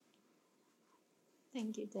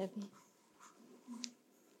Thank you, Debbie.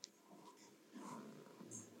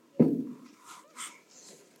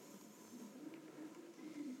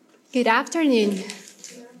 Good afternoon,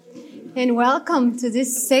 and welcome to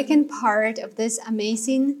this second part of this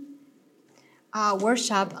amazing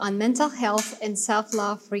workshop on mental health and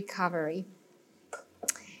self-love recovery.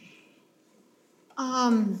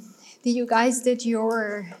 Did you guys did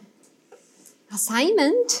your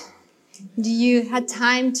assignment? Do you had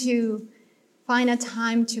time to find a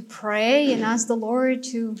time to pray and ask the Lord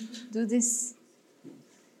to do this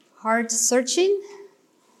heart searching?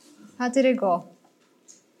 How did it go?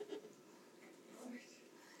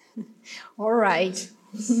 All right.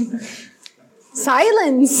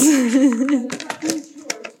 Silence.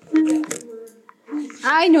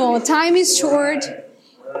 I know, time is short.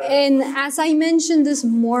 And as I mentioned this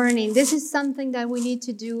morning, this is something that we need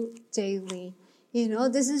to do daily. You know,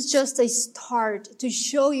 this is just a start to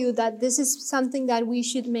show you that this is something that we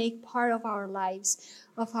should make part of our lives,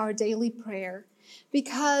 of our daily prayer.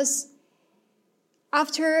 Because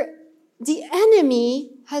after the enemy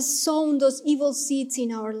has sown those evil seeds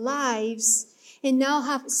in our lives and now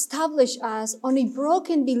have established us on a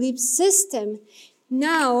broken belief system,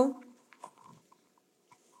 now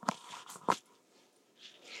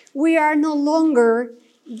we are no longer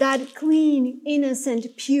that clean,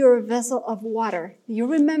 innocent, pure vessel of water. You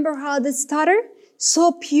remember how this started?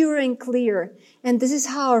 So pure and clear. And this is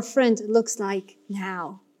how our friend looks like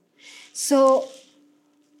now. So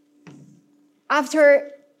after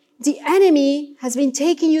the enemy has been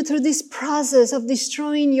taking you through this process of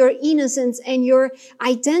destroying your innocence and your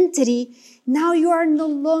identity, now you are no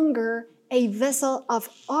longer a vessel of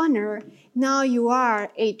honor. Now you are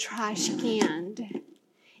a trash can.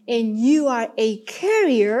 And you are a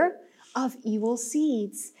carrier of evil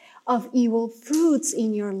seeds, of evil fruits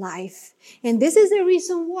in your life. And this is the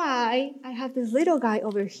reason why I have this little guy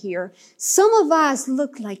over here. Some of us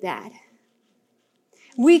look like that.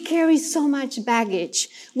 We carry so much baggage.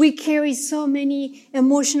 We carry so many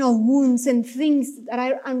emotional wounds and things that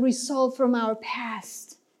are unresolved from our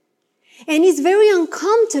past. And it's very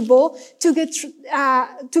uncomfortable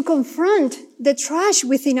to confront the trash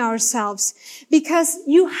within ourselves, because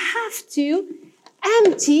you have to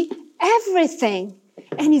empty everything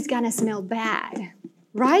and it's gonna smell bad,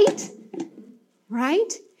 right?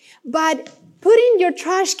 Right? But putting your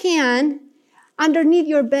trash can underneath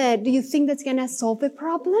your bed, do you think that's gonna solve the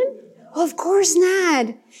problem? Of course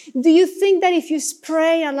not. Do you think that if you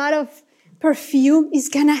spray a lot of perfume, it's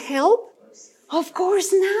gonna help? Of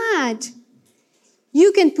course not.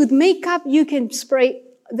 You can put makeup, you can spray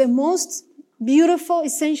the most beautiful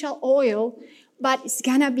essential oil, but it's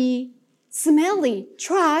gonna be smelly.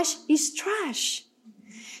 Trash is trash.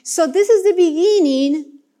 So this is the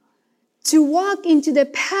beginning to walk into the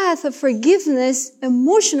path of forgiveness,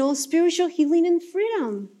 emotional, spiritual healing, and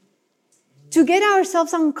freedom. To get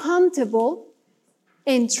ourselves uncomfortable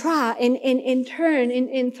and try and turn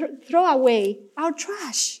and throw away our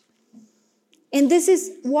trash. And this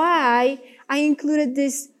is why I included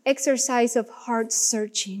this exercise of heart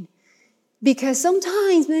searching. Because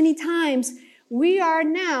many times, we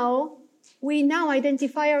now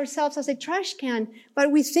identify ourselves as a trash can,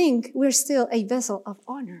 but we think we're still a vessel of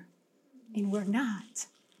honor. And we're not.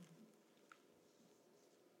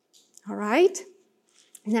 All right?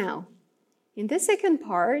 Now, in the second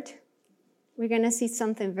part, we're going to see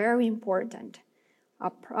something very important.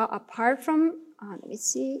 Apart from, let me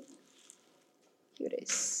see. Here it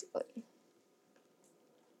is.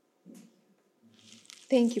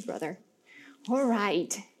 Thank you, brother. All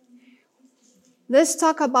right. Let's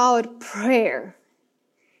talk about prayer.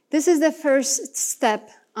 This is the first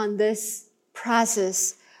step on this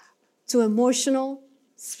process to emotional,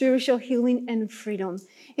 spiritual healing, and freedom.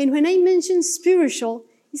 And when I mention spiritual,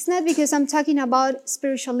 it's not because I'm talking about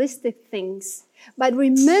spiritualistic things. But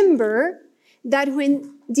remember that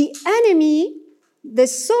when the enemy, the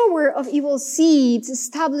sower of evil seeds,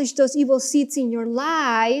 established those evil seeds in your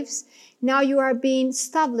lives, now you are being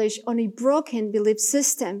established on a broken belief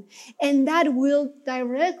system. And that will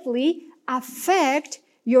directly affect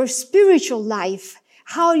your spiritual life,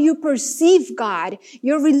 how you perceive God,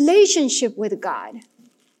 your relationship with God.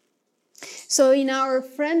 So in our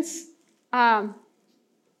friend's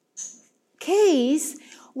case,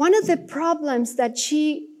 one of the problems that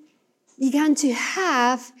she began to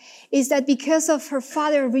have is that because of her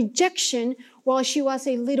father's rejection while she was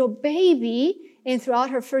a little baby and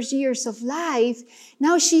throughout her first years of life,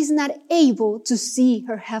 now she's not able to see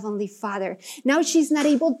her Heavenly Father. Now she's not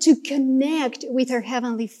able to connect with her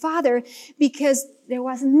Heavenly Father because there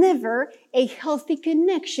was never a healthy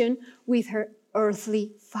connection with her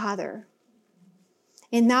earthly father.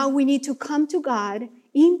 And now we need to come to God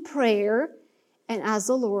in prayer and ask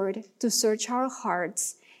the Lord to search our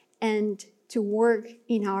hearts and to work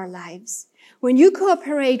in our lives. When you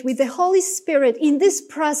cooperate with the Holy Spirit in this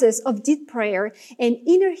process of deep prayer and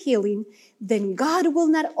inner healing, then God will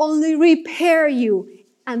not only repair you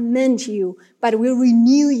and mend you, but will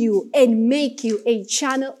renew you and make you a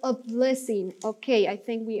channel of blessing. Okay, I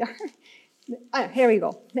think we are. Here we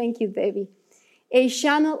go. Thank you, baby. A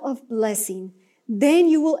channel of blessing. Then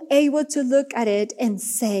you will be able to look at it and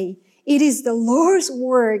say, it is the Lord's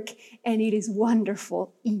work and it is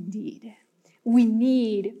wonderful indeed. We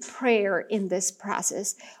need prayer in this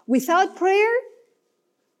process. Without prayer,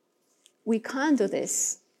 we can't do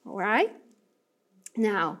this, all right?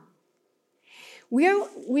 Now,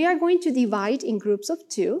 we are going to divide in groups of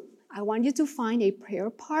 2. I want you to find a prayer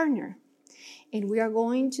partner. And we are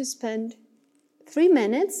going to spend 3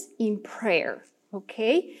 minutes in prayer,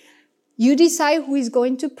 okay? You decide who is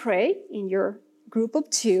going to pray in your group of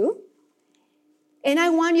 2. And I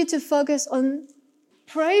want you to focus on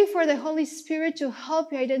pray for the Holy Spirit to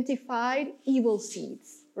help you identify evil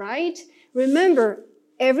seeds, right? Remember,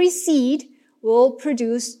 every seed will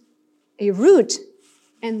produce a root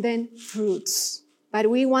and then fruits. But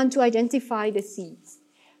we want to identify the seeds.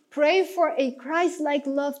 Pray for a Christ-like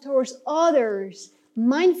love towards others,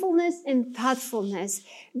 mindfulness and thoughtfulness,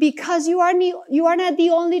 because you are not the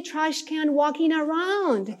only trash can walking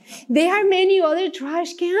around. There are many other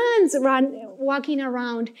trash cans walking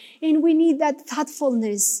around, and we need that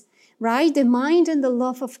thoughtfulness, right? The mind and the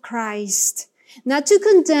love of Christ. Not to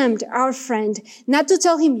condemn our friend, not to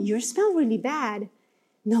tell him, you smell really bad.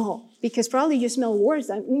 No, because probably you smell worse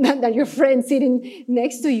than your friend sitting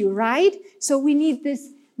next to you, right? So we need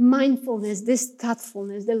this mindfulness, this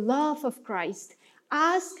thoughtfulness, the love of Christ.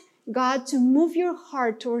 Ask God to move your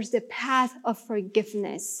heart towards the path of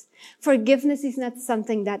forgiveness. Forgiveness is not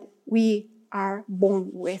something that we are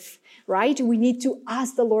born with, right? We need to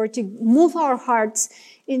ask the Lord to move our hearts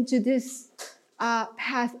into this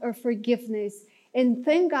path of forgiveness. And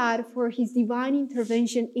thank God for His divine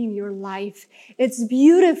intervention in your life. It's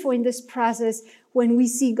beautiful in this process when we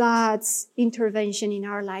see God's intervention in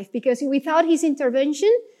our life, because without His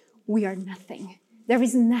intervention, we are nothing. There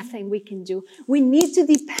is nothing we can do. We need to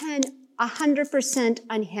depend 100%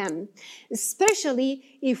 on Him,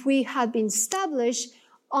 especially if we have been established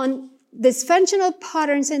on dysfunctional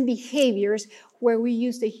patterns and behaviors where we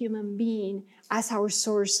use the human being as our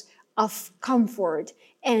source of comfort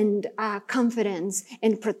and confidence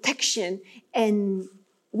and protection, and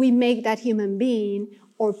we make that human being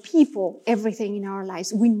or people everything in our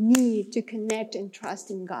lives. We need to connect and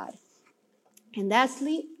trust in God. And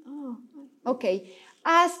lastly,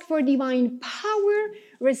 ask for divine power,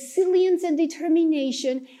 resilience, and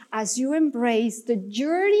determination as you embrace the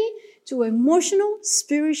journey to emotional,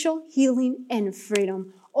 spiritual healing and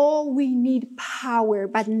freedom. Oh, we need power,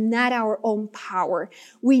 but not our own power.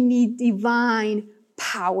 We need divine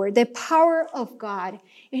power, the power of God.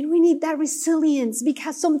 And we need that resilience,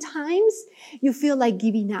 because sometimes you feel like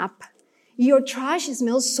giving up. Your trash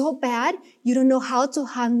smells so bad, you don't know how to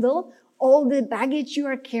handle all the baggage you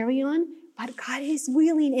are carrying on, but God is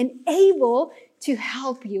willing and able to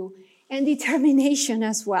help you, and determination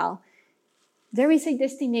as well. There is a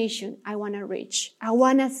destination I want to reach. I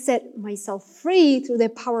want to set myself free through the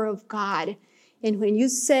power of God. And when you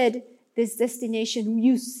set this destination,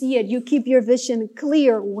 you see it. You keep your vision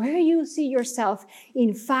clear where you see yourself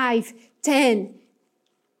in 5, 10,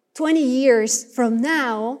 20 years from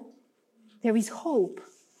now. There is hope,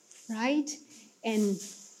 right? And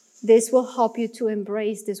this will help you to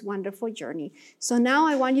embrace this wonderful journey. So now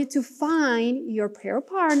I want you to find your prayer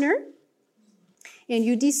partner, and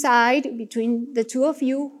you decide between the two of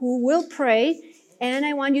you who will pray. And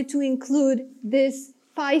I want you to include these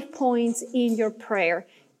 5 points in your prayer.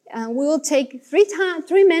 We will take 3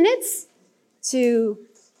 minutes to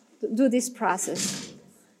do this process.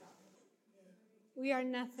 We are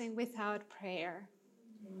nothing without prayer.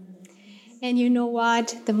 And you know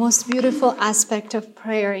what? The most beautiful aspect of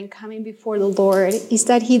prayer and coming before the Lord is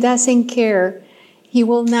that He doesn't care. He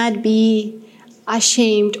will not be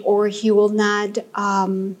ashamed, or He will not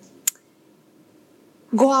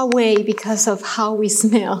go away because of how we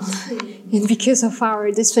smell and because of our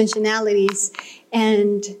dysfunctionalities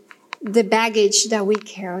and the baggage that we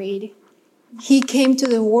carried. He came to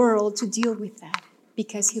the world to deal with that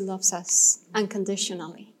because He loves us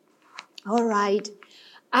unconditionally. All right.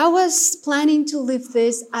 I was planning to leave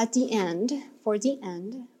this at the end,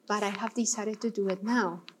 but I have decided to do it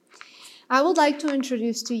now. I would like to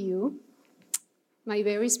introduce to you my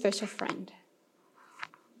very special friend.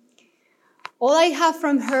 All I have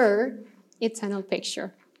from her eternal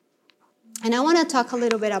picture. And I want to talk a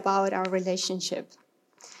little bit about our relationship.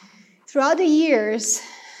 Throughout the years,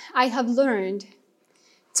 I have learned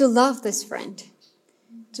to love this friend,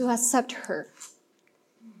 to accept her.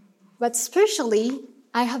 But especially,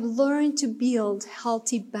 I have learned to build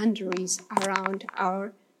healthy boundaries around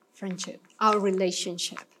our friendship, our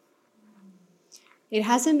relationship. It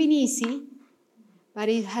hasn't been easy, but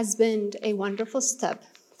it has been a wonderful step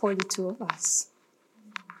for the two of us.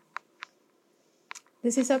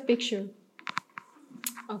 This is a picture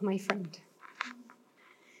of my friend.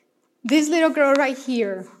 This little girl right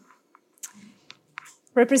here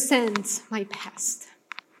represents my past.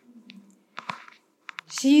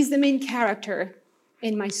 She is the main character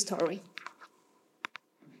in my story.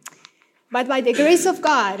 But by the grace of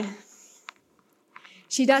God,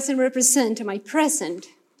 she doesn't represent my present,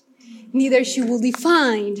 neither she will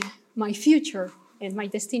define my future and my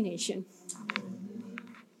destination.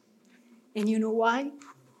 And you know why?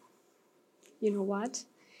 You know what?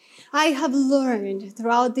 I have learned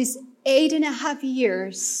throughout these 8.5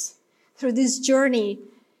 years, through this journey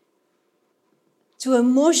to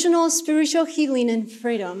emotional, spiritual healing and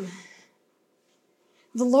freedom,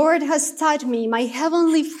 the Lord has taught me, my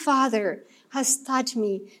Heavenly Father has taught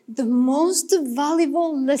me the most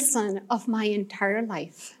valuable lesson of my entire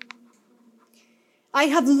life. I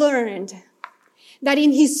have learned that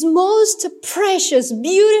in His most precious,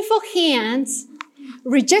 beautiful hands,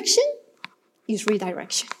 rejection is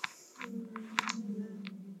redirection.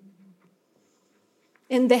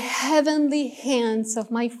 In the heavenly hands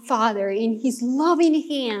of my Father, in His loving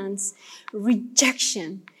hands,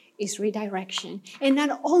 rejection is redirection. And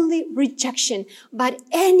not only rejection, but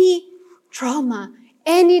any trauma,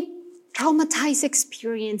 any traumatized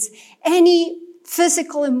experience, any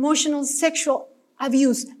physical, emotional, sexual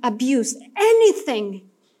abuse, anything,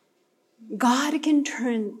 God can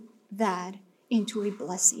turn that into a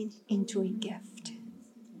blessing, into a gift.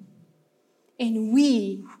 And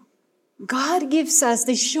God gives us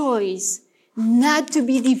the choice not to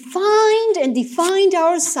be defined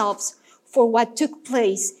ourselves for what took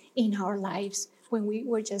place in our lives when we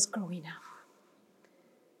were just growing up.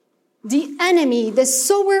 The enemy, the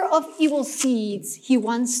sower of evil seeds, he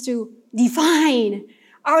wants to define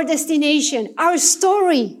our destination, our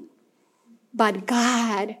story. But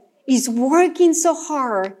God is working so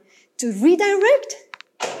hard to redirect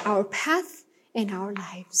our path and our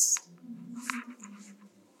lives.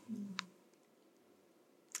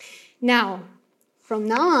 Now, from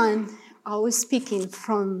now on, I was speaking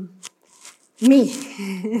from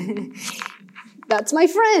me. That's my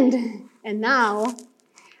friend. And now,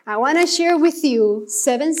 I want to share with you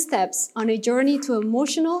 7 steps on a journey to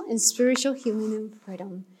emotional and spiritual healing and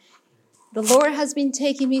freedom. The Lord has been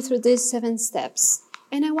taking me through these 7 steps,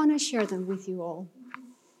 and I want to share them with you all.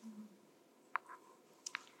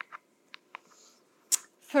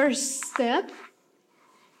 First step,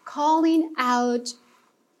 calling out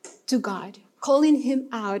to God, calling Him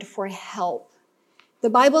out for help. The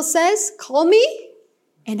Bible says, call me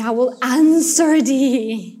and I will answer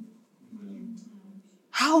thee.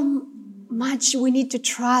 How much we need to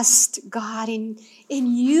trust God and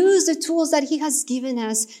use the tools that He has given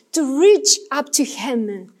us to reach up to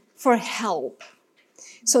Him for help.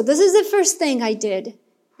 So this is the first thing I did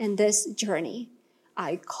in this journey.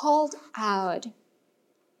 I called out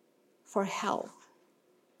for help.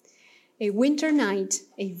 A winter night,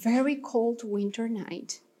 a very cold winter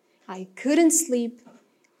night, I couldn't sleep.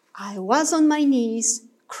 I was on my knees,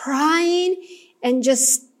 crying and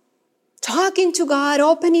just talking to God,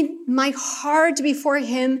 opening my heart before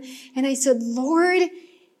Him. And I said, Lord,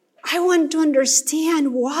 I want to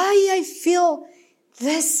understand why I feel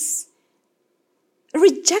this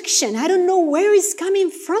rejection. I don't know where it's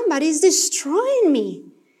coming from, but it's destroying me.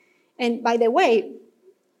 And by the way,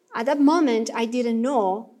 at that moment, I didn't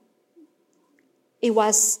know it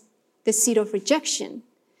was the seed of rejection.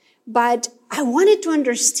 But I wanted to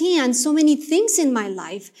understand so many things in my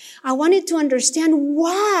life. I wanted to understand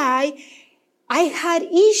why I had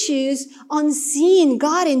issues on seeing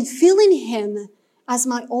God and feeling Him as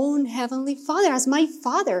my own Heavenly Father, as my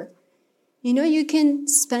Father. You know, you can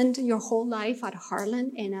spend your whole life at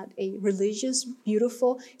Heartland and at a religious,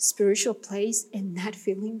 beautiful, spiritual place and not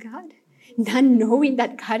feeling God, not knowing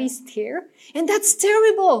that God is there. And that's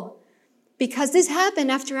terrible because this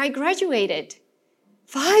happened after I graduated.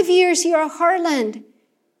 5 years here at Heartland.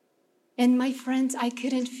 And my friends, I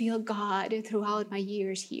couldn't feel God throughout my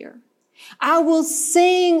years here. I will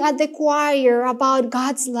sing at the choir about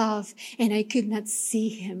God's love, and I could not see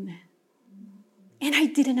Him. And I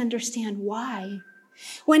didn't understand why.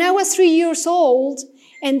 When I was 3 years old,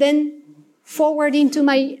 and then forward into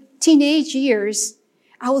my teenage years,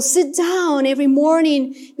 I will sit down every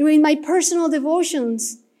morning during my personal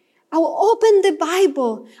devotions. I will open the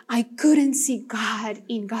Bible. I couldn't see God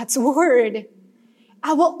in God's word.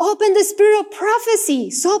 I will open the spirit of prophecy,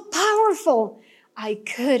 so powerful. I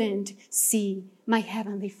couldn't see my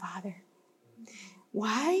Heavenly Father.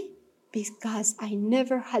 Why? Because I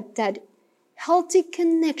never had that healthy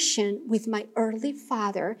connection with my earthly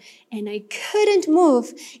Father, and I couldn't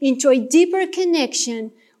move into a deeper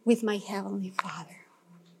connection with my Heavenly Father.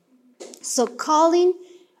 So calling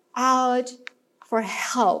out for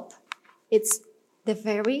help, it's the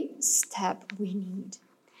very step we need.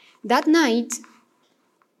 That night,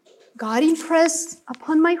 God impressed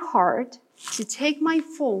upon my heart to take my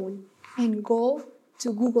phone and go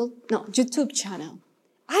to YouTube channel.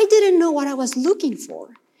 I didn't know what I was looking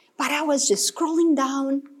for, but I was just scrolling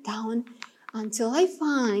down, until I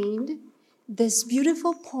find this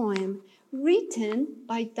beautiful poem written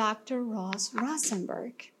by Dr. Ross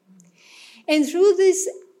Rosenberg. And through this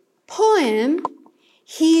poem,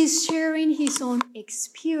 he is sharing his own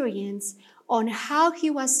experience on how he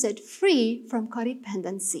was set free from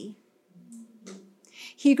codependency.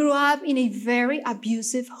 He grew up in a very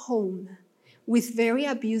abusive home with very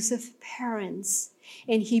abusive parents,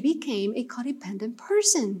 and he became a codependent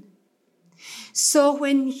person. So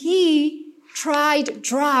when he tried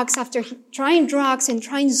drugs, after trying drugs and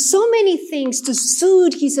trying so many things to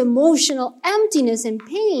soothe his emotional emptiness and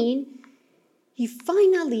pain, he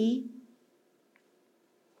finally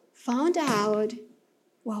found out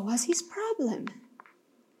what was his problem.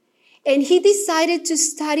 And he decided to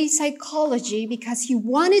study psychology because he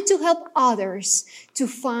wanted to help others to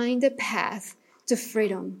find the path to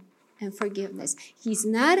freedom and forgiveness. He's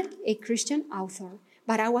not a Christian author,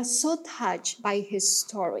 but I was so touched by his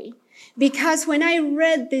story. Because when I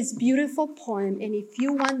read this beautiful poem, and if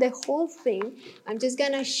you want the whole thing, I'm just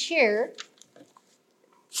going to share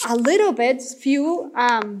a little bit, few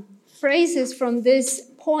phrases from this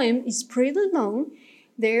poem. It's pretty long.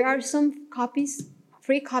 There are some copies,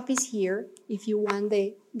 free copies here, if you want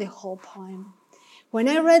the whole poem. When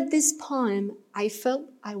I read this poem, I felt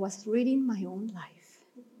I was reading my own life.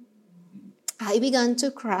 I began to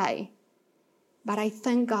cry, but I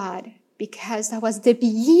thank God because that was the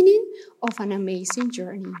beginning of an amazing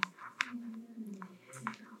journey.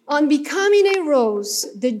 On becoming a rose,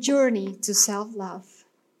 the journey to self-love.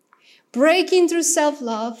 Breaking through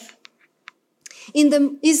self-love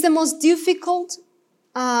is the most difficult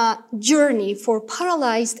journey for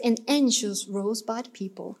paralyzed and anxious rosebud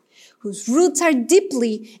people whose roots are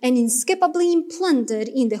deeply and inescapably implanted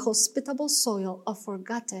in the hospitable soil of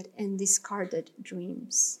forgotten and discarded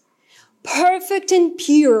dreams. Perfect and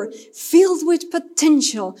pure, filled with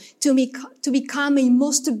potential to become a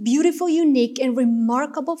most beautiful, unique, and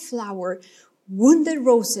remarkable flower, wounded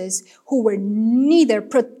roses who were neither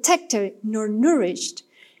protected nor nourished,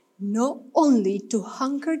 not only to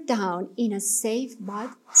hunker down in a safe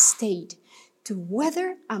bud state, to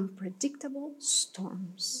weather unpredictable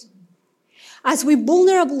storms. As we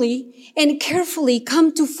vulnerably and carefully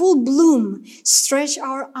come to full bloom, stretch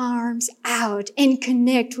our arms out and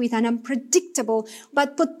connect with an unpredictable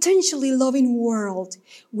but potentially loving world,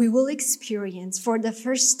 we will experience for the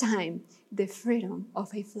first time the freedom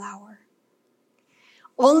of a flower.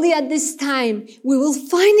 Only at this time, we will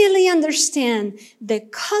finally understand the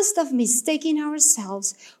cost of mistaking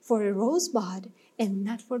ourselves for a rosebud and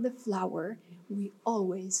not for the flower we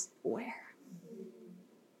always wear.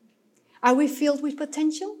 Are we filled with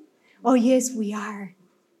potential? Oh, yes, we are.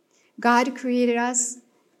 God created us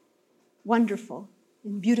wonderful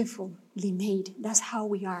and beautifully made. That's how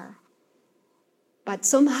we are. But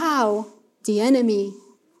somehow, the enemy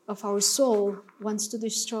of our soul wants to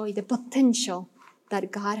destroy the potential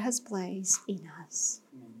that God has placed in us.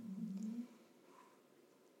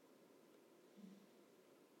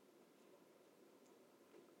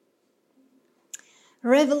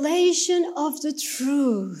 Revelation of the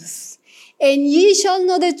truth. And ye shall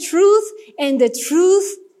know the truth, and the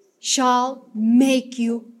truth shall make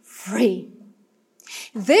you free.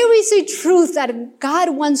 There is a truth that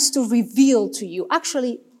God wants to reveal to you.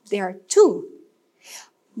 Actually, there are two.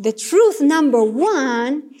 The truth number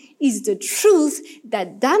one is the truth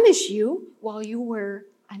that damaged you while you were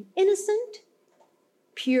an innocent,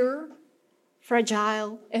 pure,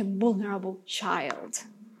 fragile, and vulnerable child.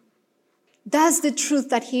 That's the truth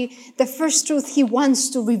the first truth he wants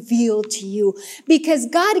to reveal to you. Because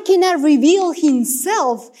God cannot reveal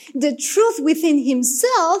himself, the truth within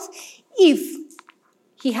himself, if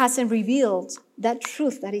he hasn't revealed that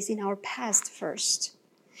truth that is in our past first.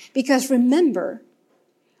 Because remember,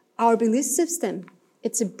 our belief system,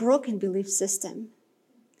 it's a broken belief system.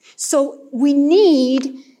 So we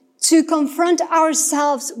need to confront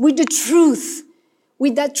ourselves with the truth,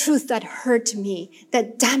 with that truth that hurt me,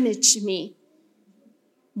 that damaged me,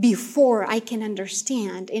 before I can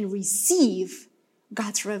understand and receive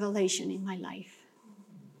God's revelation in my life.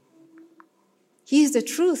 He is the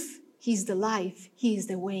truth. He is the life. He is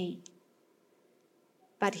the way.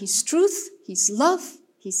 But His truth, His love,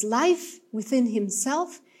 His life within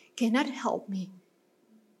Himself cannot help me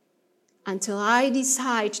until I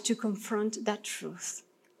decide to confront that truth.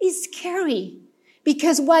 It's scary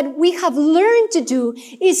because what we have learned to do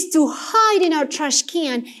is to hide in our trash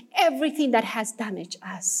can everything that has damaged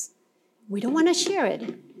us. We don't want to share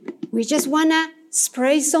it. We just want to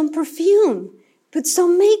spray some perfume, put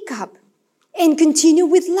some makeup, and continue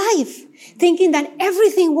with life, thinking that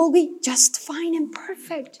everything will be just fine and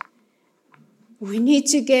perfect. We need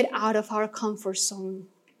to get out of our comfort zone.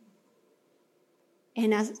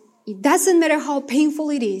 And it doesn't matter how painful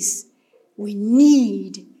it is, we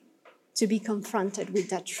need to be confronted with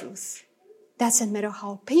that truth. Doesn't matter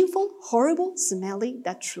how painful, horrible, smelly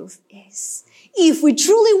that truth is. If we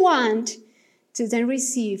truly want to then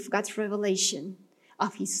receive God's revelation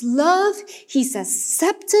of His love, His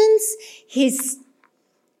acceptance, His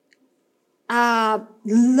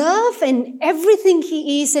love and everything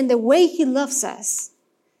He is and the way He loves us.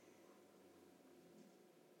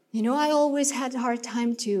 You know, I always had a hard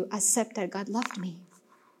time to accept that God loved me.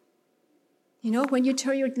 You know, when you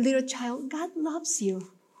tell your little child, God loves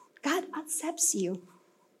you, God accepts you,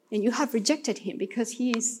 and you have rejected Him because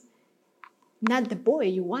He is not the boy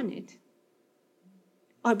you wanted,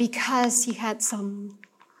 or because He hasn't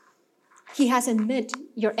met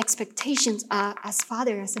your expectations as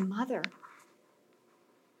father, as a mother.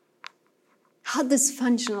 How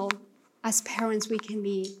dysfunctional as parents we can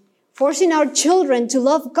be, forcing our children to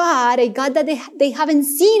love God, a God that they haven't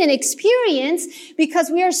seen and experienced, because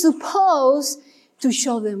we are supposed to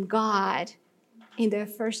show them God in their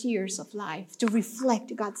first years of life, to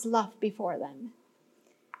reflect God's love before them.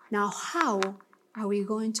 Now, how are we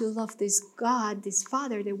going to love this God, this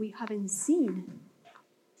Father that we haven't seen?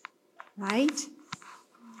 Right?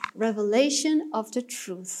 Revelation of the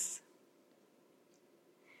truth.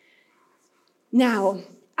 Now,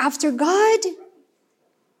 after God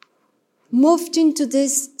moved into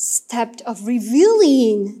this step of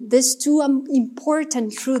revealing these two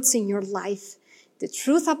important truths in your life, the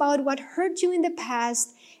truth about what hurt you in the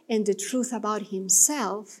past and the truth about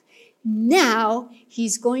Himself, now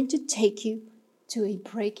He's going to take you to a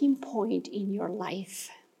breaking point in your life.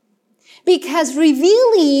 Because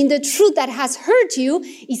revealing the truth that has hurt you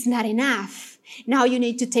is not enough. Now you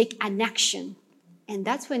need to take an action. And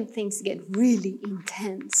that's when things get really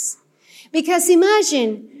intense. Because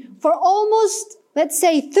imagine, for almost, let's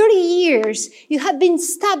say, 30 years, you have been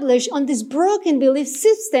established on this broken belief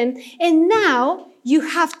system, and now you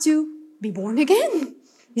have to be born again.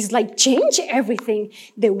 It's like change everything.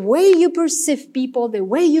 The way you perceive people, the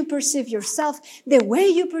way you perceive yourself, the way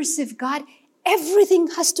you perceive God, everything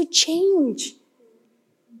has to change.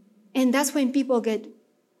 And that's when people get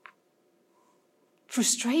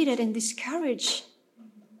frustrated and discouraged.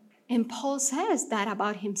 And Paul says that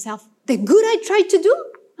about himself. The good I tried to do,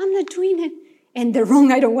 I'm not doing it. And the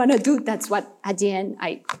wrong I don't want to do, that's what at the end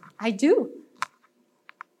I do.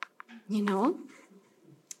 You know?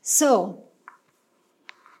 So,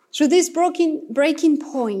 through this breaking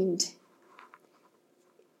point,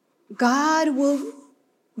 God will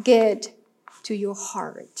get to your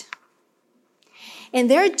heart. And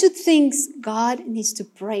there are two things God needs to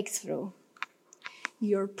break through.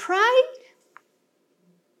 Your pride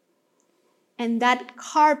and that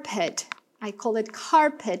carpet, I call it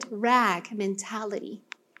carpet rag mentality.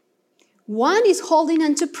 One is holding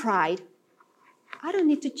on to pride. I don't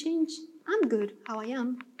need to change. I'm good how I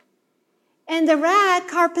am. And the rag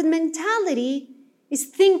carpet mentality is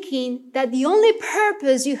thinking that the only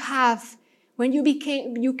purpose you have when you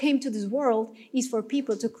came to this world is for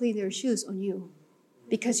people to clean their shoes on you,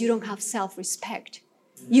 because you don't have self-respect.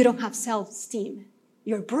 You don't have self-esteem.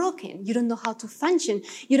 You're broken. You don't know how to function.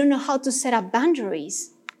 You don't know how to set up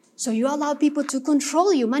boundaries. So you allow people to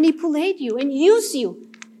control you, manipulate you, and use you.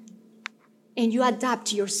 And you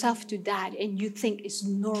adapt yourself to that, and you think it's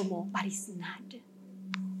normal, but it's not.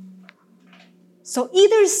 So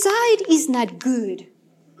either side is not good.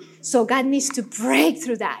 So God needs to break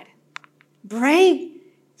through that. Break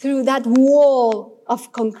through that wall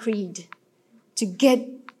of concrete to get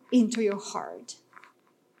into your heart.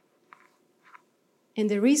 And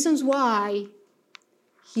the reasons why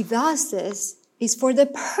He does this is for the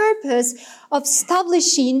purpose of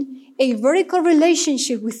establishing a vertical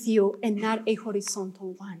relationship with you and not a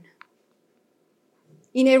horizontal one.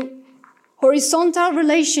 In a horizontal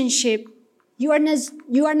relationship, you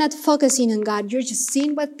are not focusing on God. You're just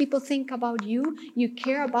seeing what people think about you. You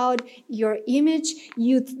care about your image.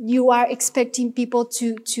 You are expecting people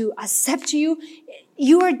to accept you.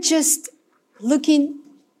 You are just looking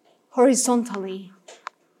horizontally.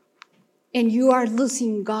 And you are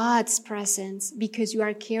losing God's presence because you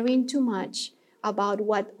are caring too much about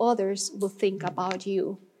what others will think about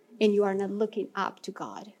you. And you are not looking up to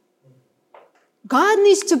God. God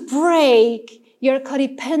needs to break your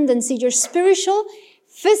codependency, your spiritual,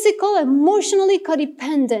 physical, emotionally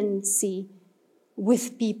codependency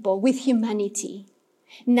with people, with humanity.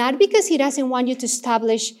 Not because He doesn't want you to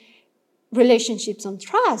establish relationships on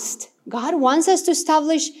trust. God wants us to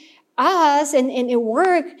establish us and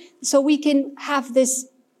work so we can have this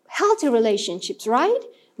healthy relationships, right?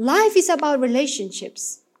 Life is about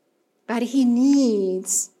relationships. But He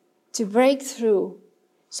needs to break through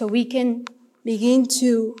so we can begin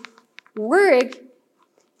to work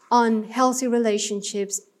on healthy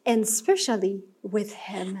relationships, and especially with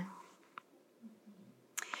Him.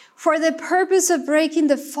 For the purpose of breaking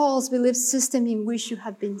the false belief system in which you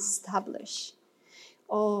have been established.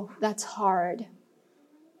 Oh, that's hard.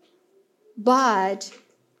 But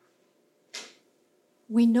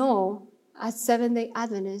we know as Seventh-day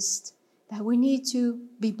Adventists that we need to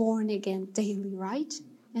be born again daily, right?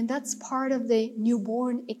 And that's part of the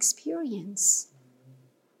newborn experience.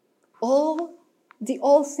 All the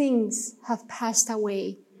old things have passed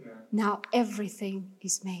away. Now everything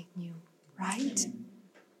is made new, right?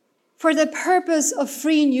 For the purpose of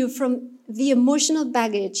freeing you from the emotional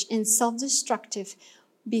baggage and self-destructive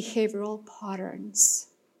behavioral patterns.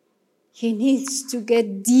 He needs to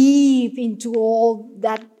get deep into all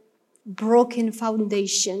that broken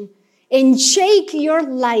foundation and shake your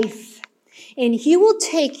life. And He will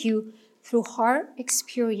take you through hard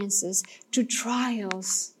experiences, through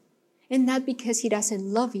trials. And not because He doesn't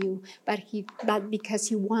love you, but because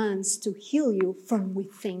He wants to heal you from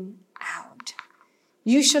within out.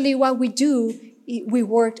 Usually what we do, we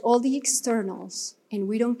work all the externals and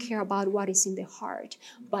we don't care about what is in the heart.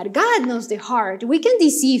 But God knows the heart. We can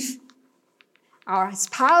deceive our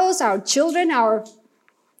spouse, our children, our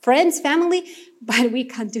friends, family, but we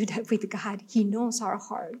can't do that with God. He knows our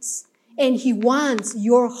hearts. And He wants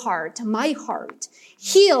your heart, my heart,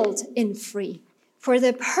 healed and free for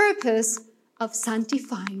the purpose of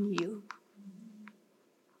sanctifying you.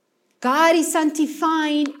 God is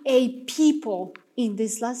sanctifying a people in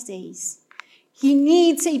these last days. He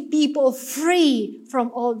needs a people free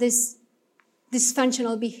from all these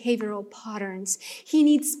dysfunctional behavioral patterns. He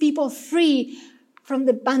needs people free from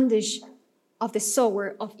the bondage of the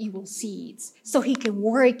sower of evil seeds, so He can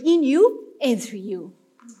work in you and through you.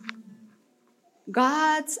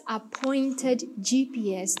 God's appointed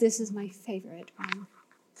GPS. This is my favorite one.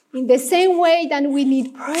 In the same way that we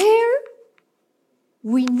need prayer,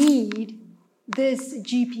 we need this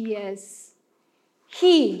GPS.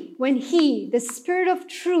 When He, the Spirit of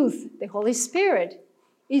truth, the Holy Spirit,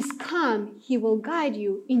 is come, He will guide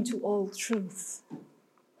you into all truth.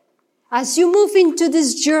 As you move into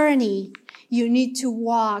this journey, you need to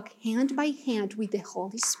walk hand by hand with the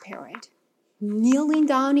Holy Spirit, kneeling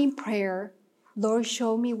down in prayer. Lord,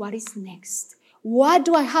 show me what is next. What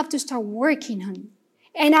do I have to start working on?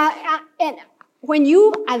 And when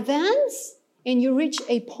you advance and you reach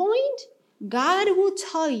a point, God will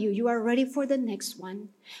tell you you are ready for the next one.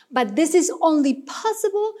 But this is only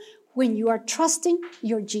possible when you are trusting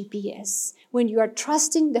your GPS, when you are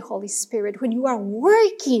trusting the Holy Spirit, when you are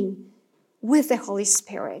working with the Holy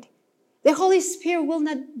Spirit. The Holy Spirit will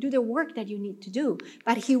not do the work that you need to do,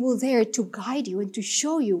 but He will there to guide you and to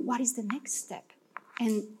show you what is the next step.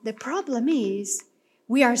 And the problem is,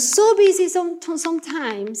 we are so busy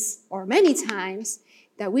sometimes, or many times,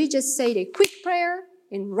 that we just say the quick prayer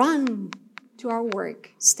and run to our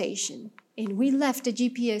workstation. And we left the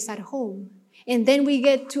GPS at home. And then we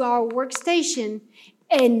get to our workstation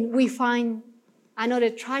and we find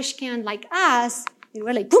another trash can like us, and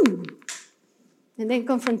we're like, boom! And then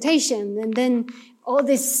confrontation, and then all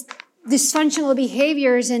these dysfunctional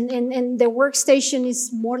behaviors, and the workstation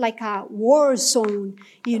is more like a war zone,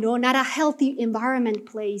 not a healthy environment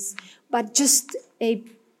place, but just a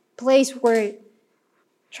place where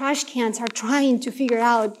trash cans are trying to figure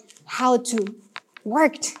out how to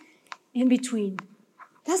work in between.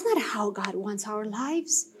 That's not how God wants our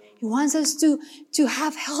lives. He wants us to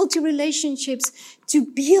have healthy relationships, to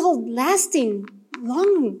build lasting,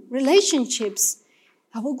 long relationships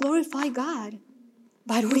that will glorify God.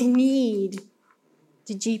 But we need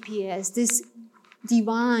the GPS, this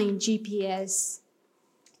divine GPS,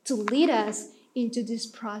 to lead us into this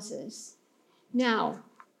process. Now,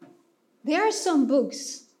 there are some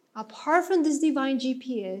books, apart from this Divine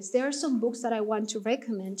GPS, there are some books that I want to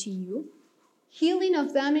recommend to you. Healing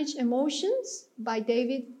of Damaged Emotions by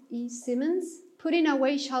David E. Simmons. Putting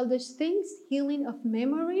Away Childish Things, Healing of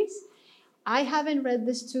Memories. I haven't read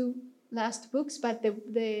these two last books, but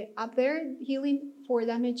the up there, Healing for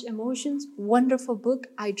Damaged Emotions, wonderful book.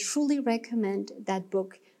 I truly recommend that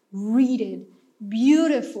book. Read it.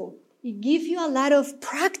 Beautiful. It gives you a lot of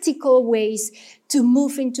practical ways to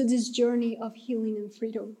move into this journey of healing and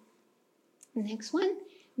freedom. Next one,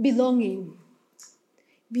 Belonging.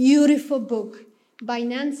 Beautiful book by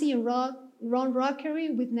Nancy and Ron Rockery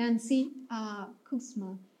with Nancy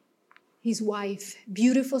Kuzma, his wife.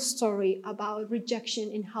 Beautiful story about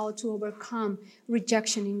rejection and how to overcome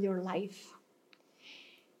rejection in your life.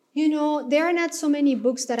 You know, there are not so many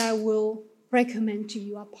books that I will recommend to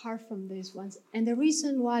you apart from these ones. And the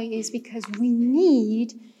reason why is because we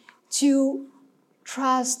need to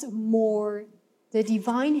trust more the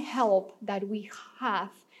divine help that we have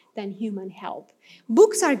than human help.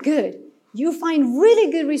 Books are good. You find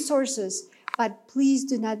really good resources, but please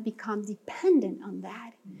do not become dependent on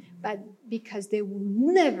that. But because they will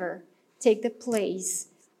never take the place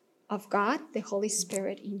of God, the Holy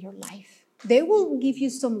Spirit in your life. They will give you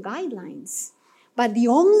some guidelines. But the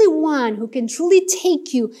only one who can truly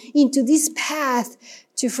take you into this path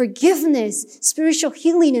to forgiveness, spiritual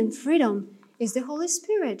healing, and freedom is the Holy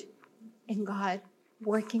Spirit and God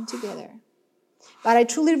working together. But I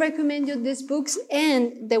truly recommend you these books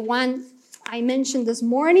and the one I mentioned this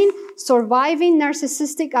morning, Surviving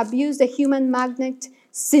Narcissistic Abuse, the Human Magnet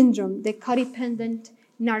Syndrome, the Codependent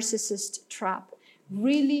Narcissist Trap.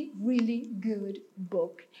 Really, really good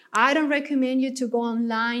book. I don't recommend you to go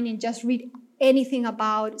online and just read anything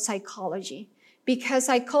about psychology, because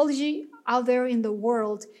psychology out there in the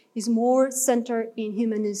world is more centered in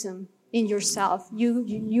humanism, in yourself.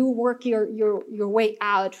 You work your way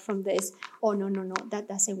out from this. Oh, no, that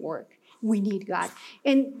doesn't work. We need God.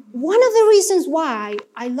 And one of the reasons why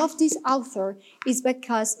I love this author is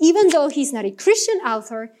because even though he's not a Christian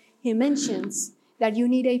author, he mentions that you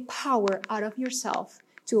need a power out of yourself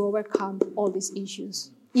to overcome all these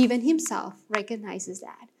issues. Even himself recognizes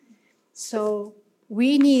that. So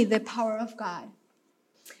we need the power of God.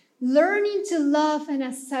 Learning to love and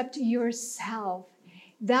accept yourself.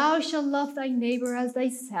 Thou shalt love thy neighbor as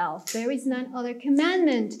thyself. There is none other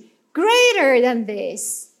commandment greater than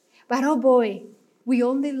this. But oh boy, we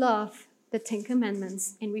only love the 10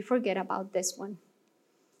 Commandments and we forget about this one.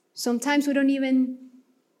 Sometimes we don't even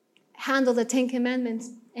handle the 10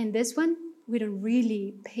 Commandments, and this one, we don't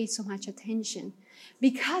really pay so much attention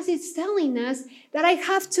because it's telling us that I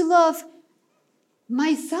have to love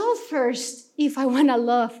myself first if I want to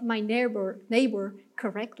love my neighbor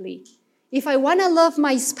correctly. If I want to love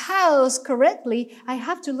my spouse correctly, I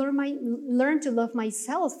have to learn to love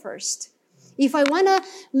myself first. If I want to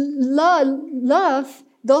love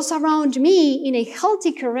those around me in a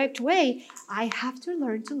healthy, correct way, I have to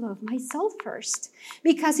learn to love myself first.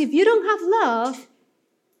 Because if you don't have love,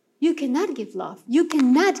 you cannot give love. You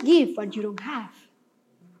cannot give what you don't have.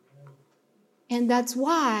 And that's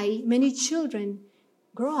why many children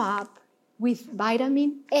grow up with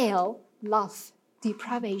vitamin L, love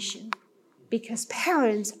deprivation. Because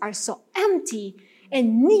parents are so empty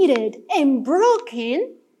and needed and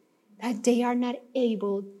broken that they are not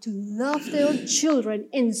able to love their children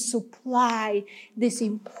and supply this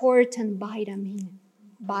important vitamin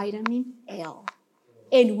L.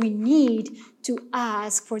 And we need to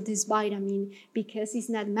ask for this vitamin because it's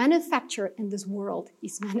not manufactured in this world,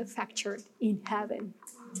 it's manufactured in heaven.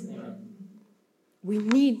 Amen. We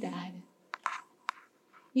need that.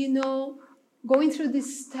 You know, going through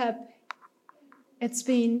this step, it's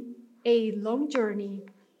been a long journey,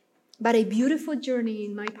 but a beautiful journey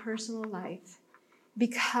in my personal life,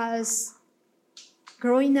 because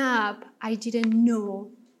growing up, I didn't know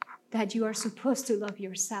that you are supposed to love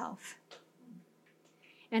yourself.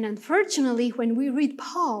 And unfortunately, when we read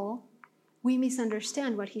Paul, we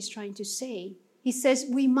misunderstand what he's trying to say. He says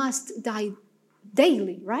we must die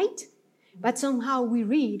daily, right? But somehow we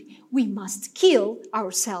read we must kill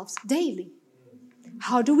ourselves daily.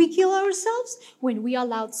 How do we kill ourselves? When we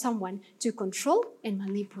allow someone to control and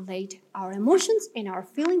manipulate our emotions and our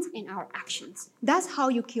feelings and our actions. That's how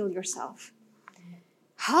you kill yourself.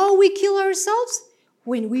 How we kill ourselves?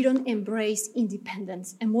 When we don't embrace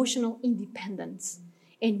independence, emotional independence.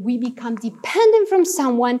 And we become dependent from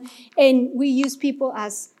someone and we use people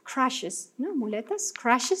as crushes. No, muletas,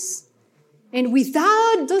 crushes. And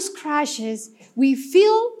without those crushes, we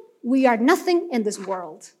feel we are nothing in this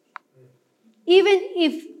world. Even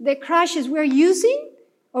if the crushes we're using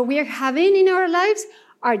or we are having in our lives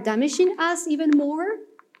are damaging us even more,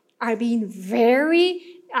 are being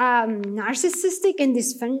very narcissistic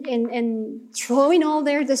and throwing all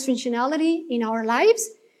their dysfunctionality in our lives,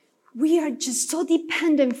 we are just so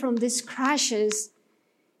dependent from these crashes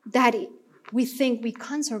that we think we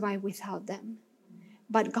can't survive without them.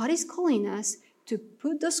 But God is calling us to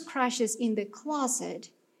put those crashes in the closet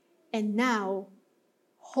and now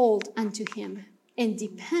hold unto Him and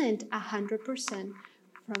depend 100%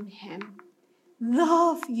 from Him.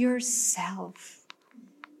 Love yourself.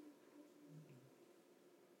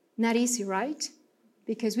 Not easy, right?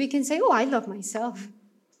 Because we can say, oh, I love myself.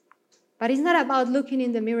 But it's not about looking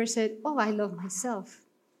in the mirror and saying, oh, I love myself.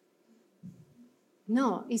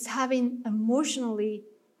 No, it's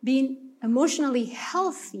being emotionally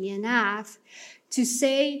healthy enough to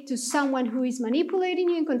say to someone who is manipulating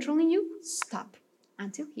you and controlling you, stop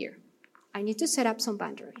until here. I need to set up some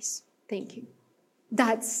boundaries. Thank you.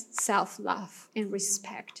 That's self-love and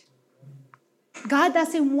respect. God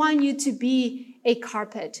doesn't want you to be a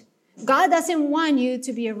carpet. God doesn't want you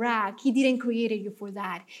to be a rag. He didn't create you for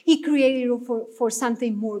that. He created you for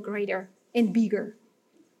something more greater and bigger.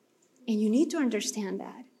 And you need to understand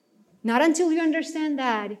that. Not until you understand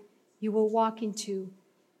that, you will walk into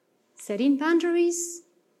setting boundaries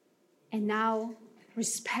and now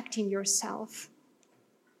respecting yourself.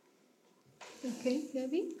 Okay,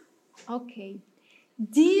 Debbie? Okay.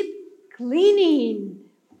 Deep cleaning.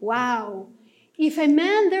 Wow. If a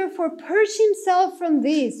man therefore purge himself from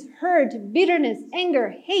this, hurt, bitterness, anger,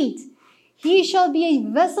 hate, he shall be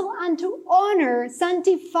a vessel unto honor,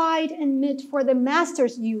 sanctified and meet for the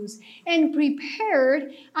master's use, and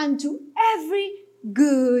prepared unto every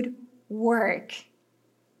good work.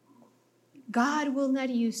 God will not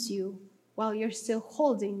use you while you're still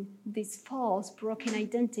holding this false, broken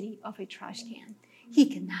identity of a trash can. He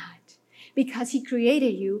cannot, because He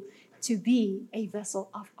created you to be a vessel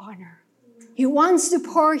of honor. He wants to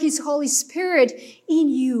pour His Holy Spirit in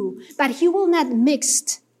you, but He will not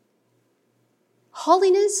mix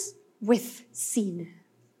holiness with sin.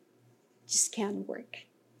 Just can't work.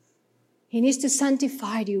 He needs to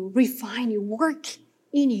sanctify you, refine you, work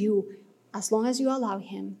in you as long as you allow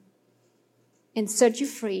Him and set you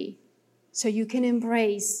free so you can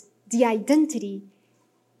embrace the identity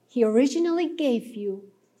He originally gave you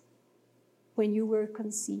when you were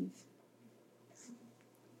conceived.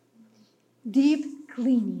 Deep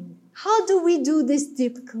cleaning. How do we do this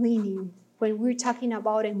deep cleaning when we're talking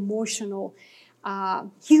about emotional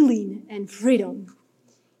healing and freedom?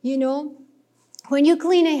 You know, when you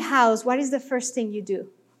clean a house, what is the first thing you do?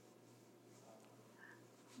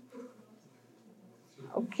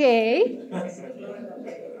 Okay.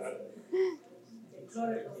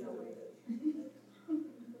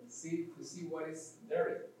 See what is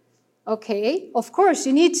dirty. Okay, of course,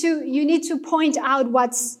 you need to point out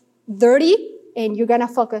what's dirty, and you're gonna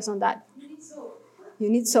focus on that. You need soap. You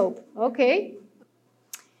need soap. Okay.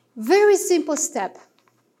 Very simple step.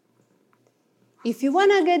 If you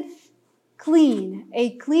wanna get clean,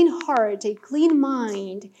 a clean heart, a clean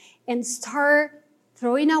mind, and start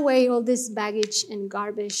throwing away all this baggage and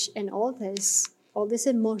garbage and all this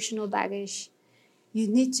emotional baggage, you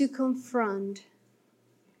need to confront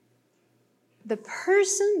the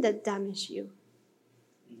person that damaged you.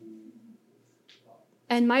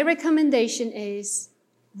 And my recommendation is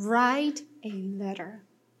write a letter.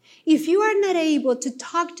 If you are not able to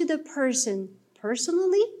talk to the person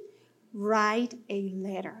personally, write a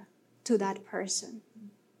letter to that person.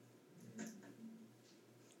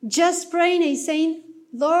 Just praying and saying,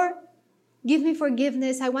 Lord, give me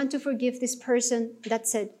forgiveness. I want to forgive this person.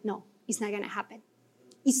 That's it. No, it's not going to happen.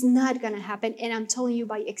 It's not going to happen. And I'm telling you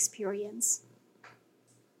by experience.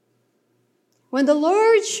 When the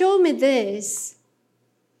Lord showed me this,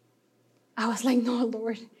 I was like, no,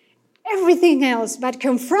 Lord, everything else but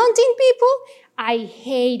confronting people, I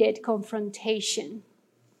hated confrontation.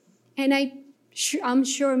 And I'm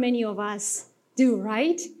sure many of us do,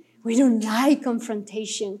 right? We don't like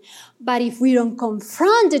confrontation. But if we don't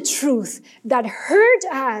confront the truth that hurt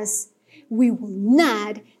us, we will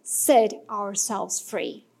not set ourselves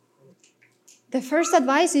free. The first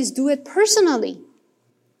advice is do it personally.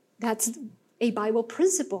 That's a Bible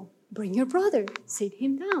principle. Bring your brother, sit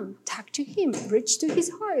him down, talk to him, reach to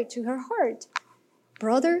his heart, to her heart.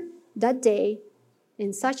 Brother, that day,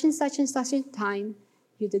 in such and such and such a time,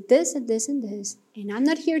 you did this and this and this, and I'm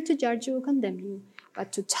not here to judge you or condemn you,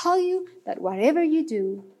 but to tell you that whatever you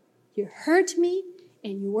do, you hurt me,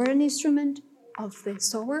 and you were an instrument of the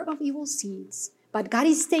sower of evil seeds. But God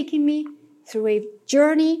is taking me through a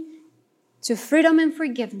journey to freedom and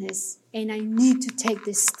forgiveness, and I need to take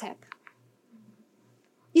this step.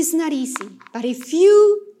 It's not easy. But if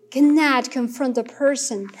you cannot confront a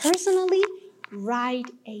person personally, write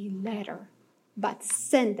a letter, but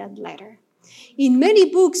send that letter. In many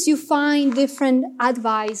books, you find different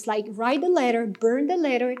advice, like write the letter, burn the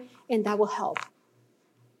letter, and that will help.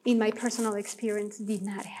 In my personal experience, did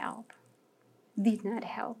not help. Did not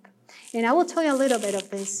help. And I will tell you a little bit of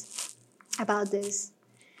this, about this.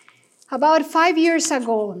 About 5 years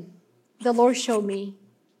ago, the Lord showed me,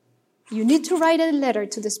 you need to write a letter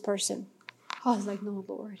to this person. I was like, no,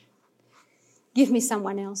 Lord. Give me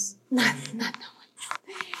someone else. Not no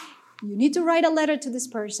one. You need to write a letter to this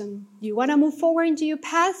person. You want to move forward into your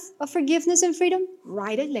path of forgiveness and freedom?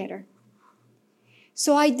 Write a letter.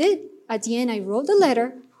 So I did. At the end, I wrote the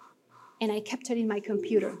letter, and I kept it in my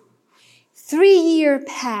computer. 3 years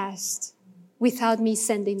passed without me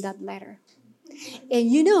sending that letter.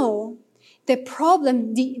 And you know, the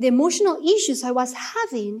problem, the emotional issues I was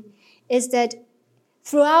having is that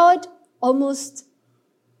throughout almost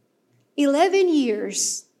 11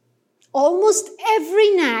 years, almost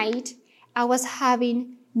every night, I was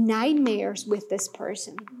having nightmares with this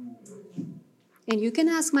person. And you can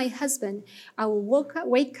ask my husband, I will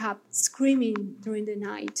wake up screaming during the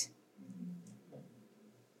night.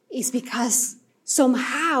 It's because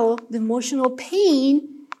somehow the emotional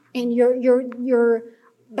pain and your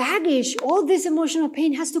baggage, all this emotional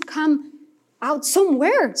pain has to come out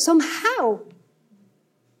somewhere, somehow.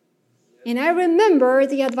 And I remember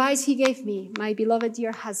the advice he gave me, my beloved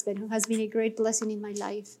dear husband, who has been a great blessing in my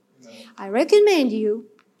life. I recommend you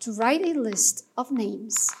to write a list of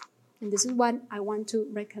names. And this is what I want to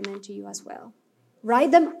recommend to you as well.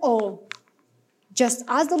 Write them all. Just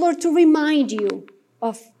ask the Lord to remind you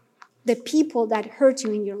of the people that hurt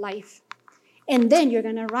you in your life. And then you're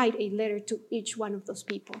going to write a letter to each one of those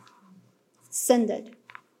people. Send it.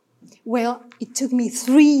 Well, it took me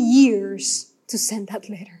 3 years to send that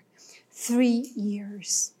letter. 3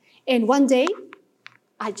 years. And one day,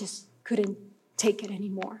 I just couldn't take it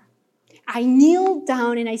anymore. I kneeled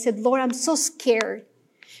down and I said, Lord, I'm so scared.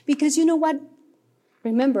 Because you know what?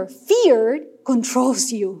 Remember, fear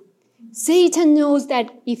controls you. Satan knows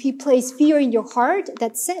that if he places fear in your heart,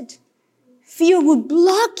 that's it. Fear will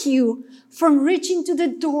block you from reaching to the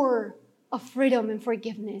door of freedom and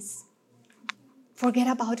forgiveness. Forget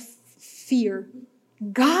about fear.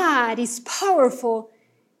 God is powerful,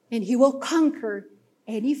 and he will conquer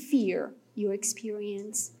any fear you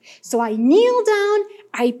experience. So I kneeled down,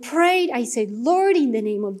 I prayed, I said, Lord, in the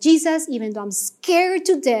name of Jesus, even though I'm scared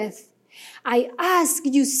to death, I ask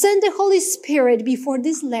you send the Holy Spirit before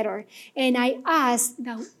this letter, and I ask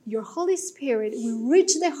that your Holy Spirit will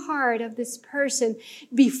reach the heart of this person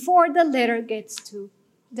before the letter gets to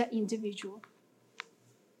the individual.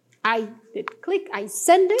 I did click, I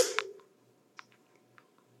send it.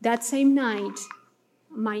 That same night,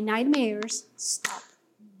 my nightmares stopped.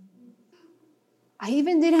 I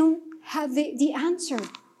even didn't have the answer,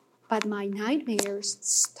 but my nightmares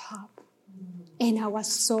stopped. And I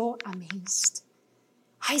was so amazed.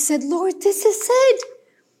 I said, Lord, this is it.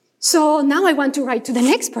 So now I want to write to the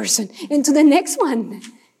next person and to the next one.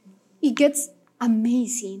 It gets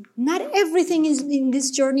amazing. Not everything in this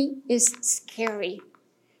journey is scary.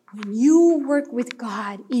 When you work with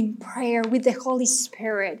God in prayer with the Holy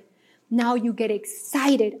Spirit, now you get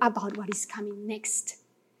excited about what is coming next.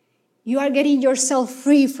 You are getting yourself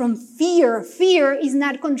free from fear. Fear is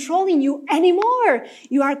not controlling you anymore.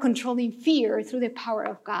 You are controlling fear through the power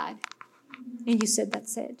of God. And you said,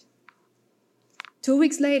 that's it. 2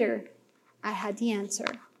 weeks later, I had the answer,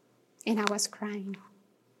 and I was crying.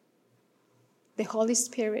 The Holy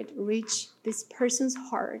Spirit reached this person's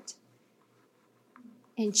heart,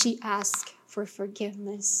 and she asked for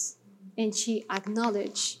forgiveness, and she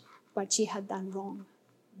acknowledged what she had done wrong.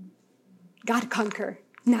 God conquered.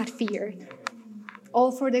 Not fear.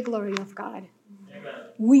 All for the glory of God. Amen.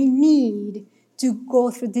 We need to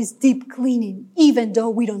go through this deep cleaning, even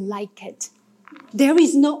though we don't like it. There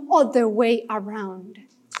is no other way around.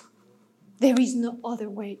 There is no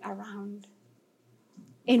other way around.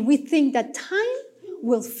 And we think that time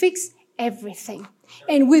will fix everything.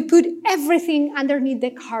 And we put everything underneath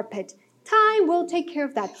the carpet. Time will take care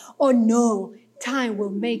of that. Oh no, time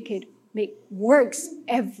will make works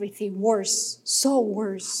everything worse, so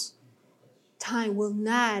worse. Time will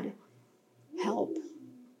not help.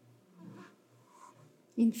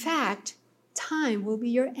 In fact, time will be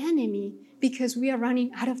your enemy because we are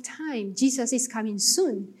running out of time. Jesus is coming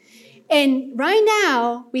soon. And right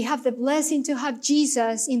now, we have the blessing to have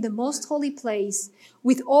Jesus in the most holy place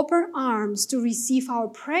with open arms to receive our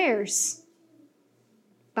prayers.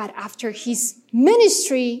 But after his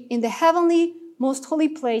ministry in the heavenly most holy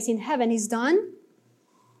place in heaven is done,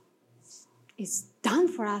 is done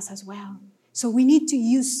for us as well. So we need to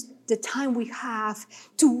use the time we have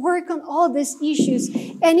to work on all these issues.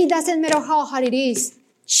 And it doesn't matter how hard it is,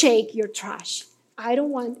 shake your trash. I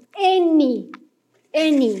don't want any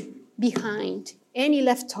behind, any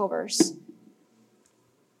leftovers.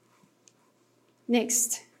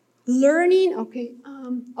 Next, learning,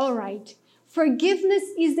 all right. Forgiveness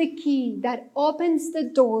is the key that opens the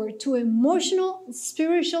door to emotional,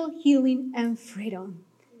 spiritual healing and freedom.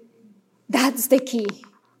 That's the key.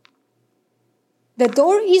 The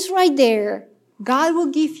door is right there. God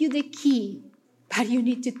will give you the key, but you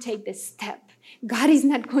need to take the step. God is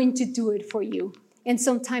not going to do it for you. And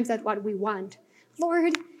sometimes that's what we want.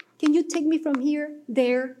 Lord, can you take me from here,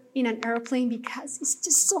 there, in an airplane? Because it's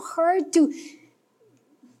just so hard to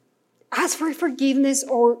ask for forgiveness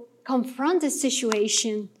or confront the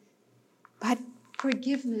situation. But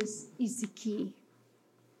forgiveness is the key.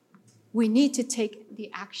 We need to take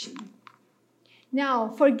the action. Now,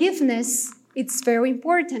 forgiveness, it's very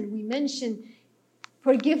important. We mentioned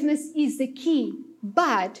forgiveness is the key,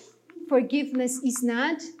 but forgiveness is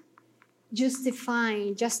not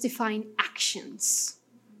justifying actions.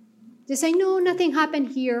 They say, no, nothing happened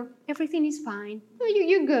here. Everything is fine. No,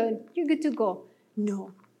 you're good. You're good to go.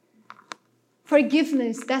 No.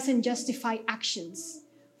 Forgiveness doesn't justify actions.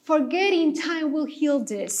 Forgetting time will heal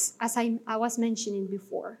this, as I was mentioning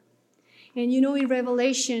before. And in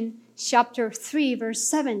Revelation chapter 3, verse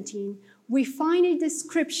 17, we find a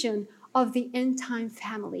description of the end-time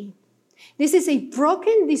family. This is a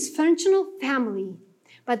broken, dysfunctional family,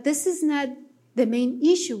 but this is not the main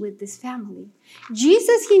issue with this family.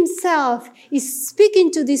 Jesus himself is speaking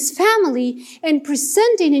to this family and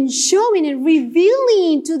presenting and showing and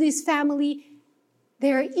revealing to this family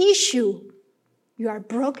their issue. You are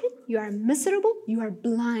broken, you are miserable, you are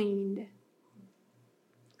blind.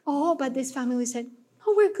 Oh, but this family said,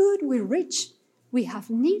 oh, we're good, we're rich, we have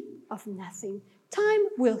need of nothing. Time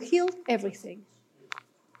will heal everything.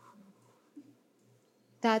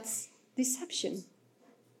 That's deception.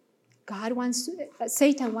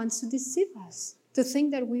 Satan wants to deceive us, to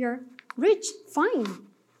think that we are rich, fine.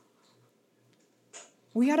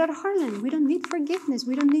 We are at Heartland. We don't need forgiveness.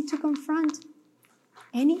 We don't need to confront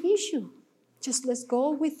any issue. Just let's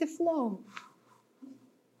go with the flow.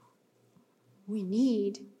 We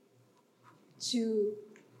need to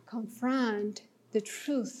confront the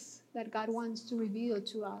truth that God wants to reveal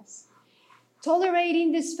to us.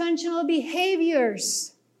 Tolerating dysfunctional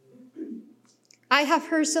behaviors. I have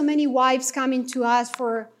heard so many wives coming to us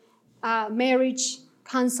for marriage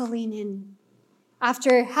counseling, and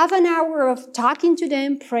after half an hour of talking to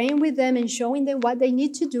them, praying with them, and showing them what they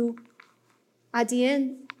need to do, at the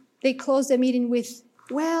end, they close the meeting with,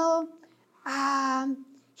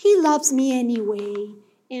 he loves me anyway,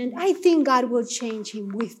 and I think God will change him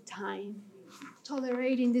with time.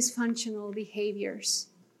 Tolerating dysfunctional behaviors.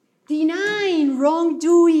 Denying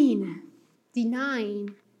wrongdoing.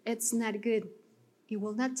 Denying it's not good. It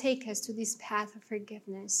will not take us to this path of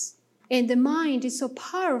forgiveness. And the mind is so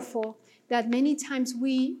powerful that many times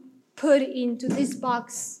we put into this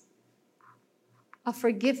box of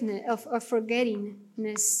forgiveness, of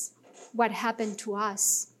forgettingness, what happened to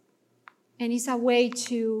us. And it's a way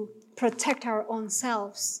to protect our own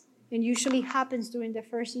selves. And usually happens during the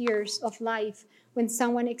first years of life when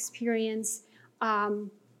someone experiences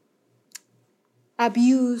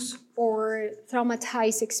abuse or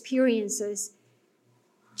traumatized experiences.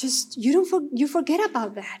 Just you forget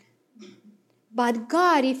about that. But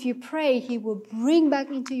God, if you pray, he will bring back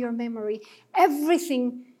into your memory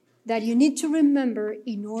everything that you need to remember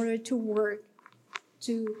in order to work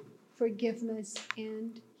to forgiveness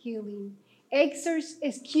and healing.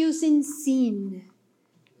 Excusing sin.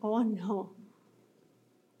 Oh no.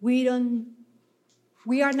 We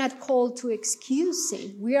are not called to excuse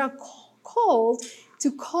sin. We are called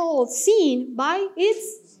to call sin by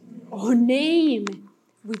its own name.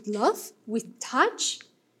 With love, with touch,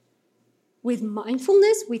 with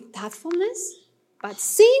mindfulness, with thoughtfulness. But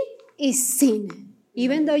sin is sin.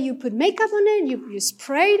 Even though you put makeup on it, you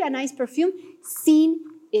sprayed a nice perfume, sin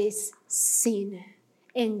is sin.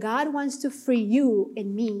 And God wants to free you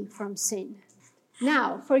and me from sin.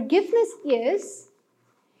 Now, forgiveness is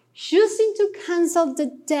choosing to cancel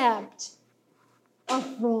the debt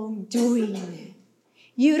of wrongdoing.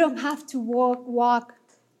 You don't have to walk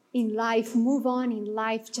in life, move on in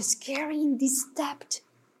life, just carrying this debt.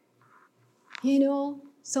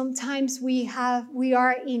 Sometimes we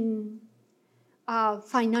are in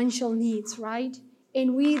financial needs, right?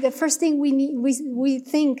 And the first thing we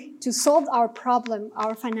think to solve our problem,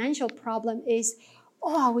 our financial problem, is,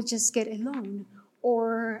 I will just get a loan,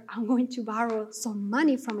 or I'm going to borrow some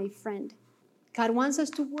money from a friend. God wants us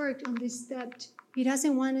to work on this debt. He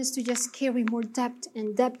doesn't want us to just carry more debt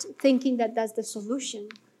and debt, thinking that that's the solution.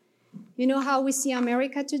 You know how we see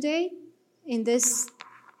America today in this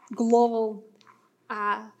global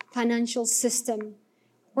financial system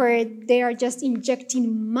where they are just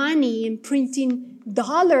injecting money and printing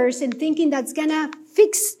dollars and thinking that's going to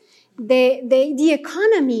fix the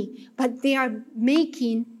economy, but they are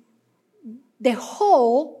making the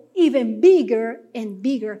hole even bigger and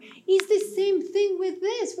bigger. It's the same thing with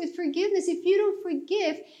this, with forgiveness. If you don't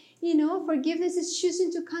forgive, forgiveness is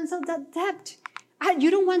choosing to cancel that debt.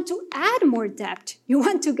 You don't want to add more debt. You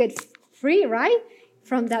want to get free, right,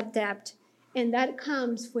 from that debt. And that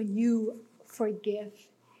comes when you forgive.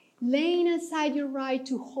 Laying aside your right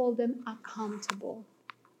to hold them accountable.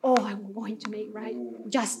 Oh, I'm going to make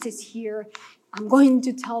justice here. I'm going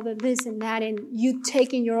to tell them this and that, and you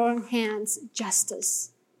take in your own hands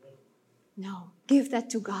justice. No, give that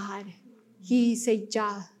to God. He is a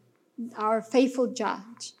judge, our faithful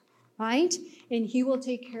judge, right? And he will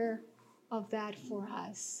take care of that for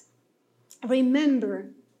us.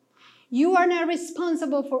 Remember, you are not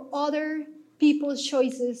responsible for other people's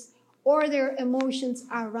choices or their emotions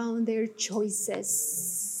around their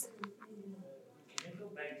choices.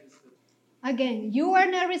 Again, you are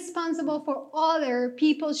not responsible for other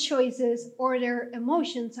people's choices or their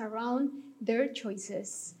emotions around their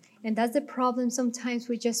choices. And that's the problem. Sometimes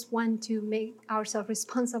we just want to make ourselves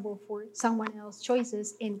responsible for someone else's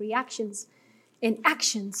choices and reactions and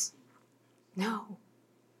actions. No,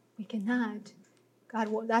 we cannot.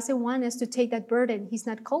 God doesn't want us to take that burden. He's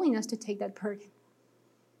not calling us to take that burden.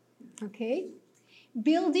 Okay?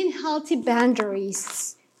 Building healthy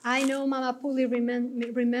boundaries. I know Mama Puli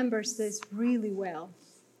remembers this really well.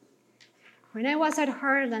 When I was at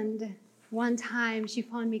Harland, one time she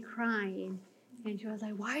found me crying. And she was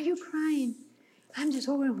like, "Why are you crying?" "I'm just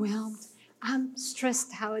overwhelmed. I'm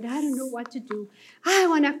stressed out. I don't know what to do. I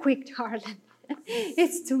want to quit Harland.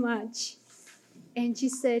 It's too much." And she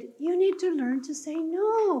said, "You need to learn to say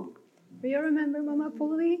no." Do you remember Mama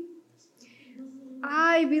Puli?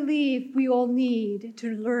 I believe we all need to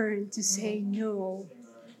learn to say no.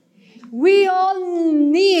 We all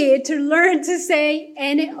need to learn to say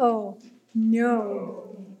N-O,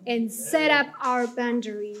 no, and set up our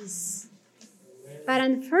boundaries. But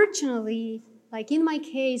unfortunately, like in my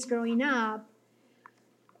case growing up,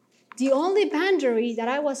 the only boundary that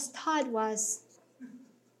I was taught was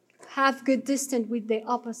have good distance with the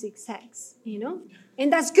opposite sex,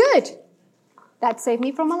 And that's good. That saved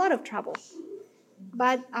me from a lot of trouble.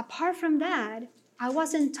 But apart from that, I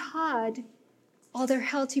wasn't taught other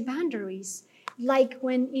healthy boundaries. Like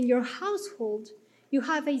when in your household, you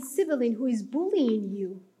have a sibling who is bullying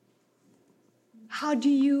you. How do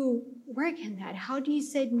you work in that? How do you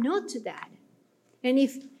say no to that? And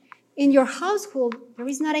if in your household there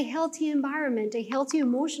is not a healthy environment, a healthy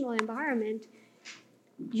emotional environment,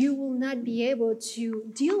 you will not be able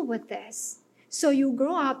to deal with this. So you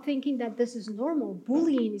grow up thinking that this is normal.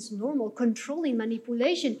 Bullying is normal. Controlling,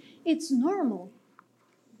 manipulation, it's normal.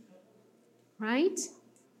 Right?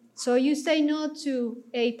 So you say no to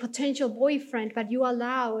a potential boyfriend, but you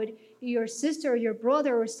allowed your sister or your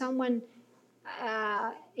brother or someone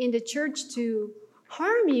in the church to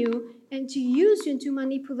harm you and to use you and to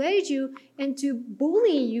manipulate you and to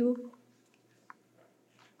bully you.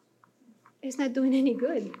 It's not doing any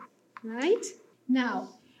good, right? Now,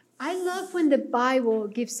 I love when the Bible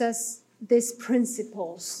gives us these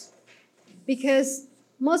principles because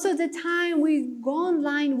most of the time we go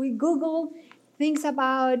online, we Google things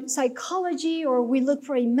about psychology or we look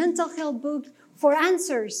for a mental health book for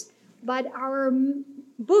answers. But our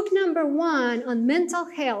book number 1 on mental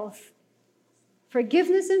health,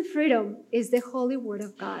 forgiveness and freedom, is the Holy Word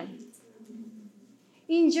of God.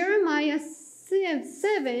 In Jeremiah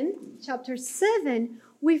 7, chapter 7,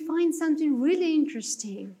 we find something really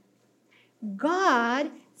interesting. God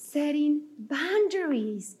setting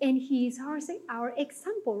boundaries, and He is our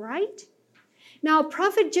example, right? Now,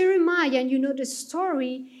 Prophet Jeremiah, and you know the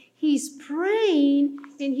story, he's praying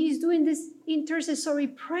and he's doing this intercessory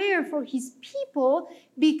prayer for his people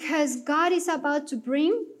because God is about to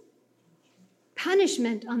bring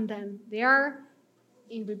punishment on them. They are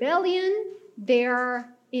in rebellion, they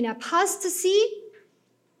are in apostasy,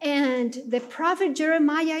 and the prophet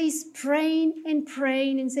Jeremiah is praying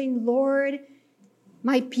and saying, "Lord,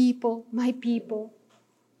 my people, my people."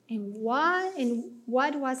 And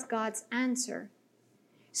what was God's answer?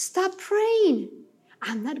 "Stop praying.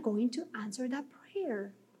 I'm not going to answer that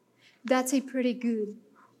prayer." That's a pretty good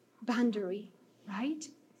boundary, right?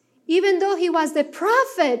 Even though he was the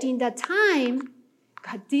prophet in that time,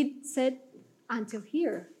 God did said, "Until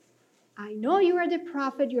here. I know you are the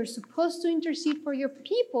prophet. You're supposed to intercede for your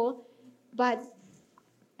people, but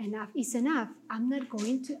enough is enough. I'm not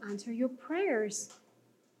going to answer your prayers.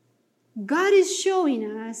 God is showing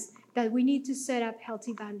us that we need to set up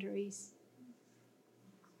healthy boundaries.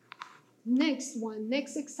 Next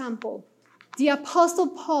example. The Apostle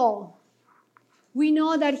Paul. We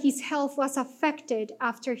know that his health was affected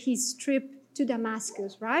after his trip to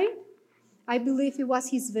Damascus, right? I believe it was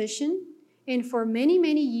his vision. And for many,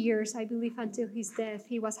 many years, I believe until his death,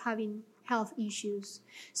 he was having health issues.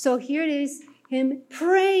 So here it is, him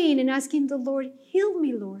praying and asking the Lord, heal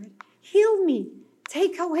me, Lord. Heal me.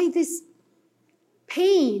 Take away this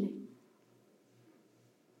pain.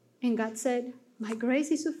 And God said, my grace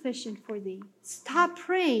is sufficient for thee. Stop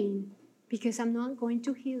praying because I'm not going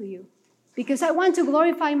to heal you. Because I want to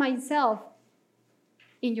glorify myself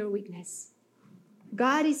in your weakness.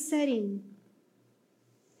 God is setting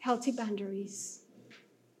healthy boundaries.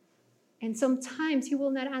 And sometimes he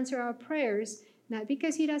will not answer our prayers, not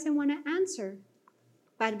because he doesn't want to answer,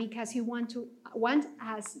 but because he want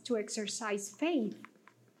us to exercise faith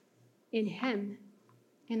in him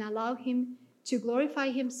and allow him to glorify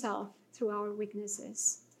himself through our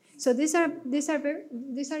weaknesses. So these are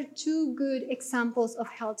two good examples of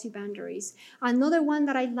healthy boundaries. Another one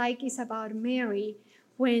that I like is about Mary,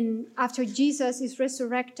 when after Jesus is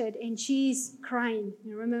resurrected and she's crying.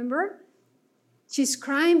 You remember? She's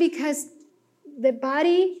crying because the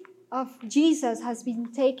body of Jesus has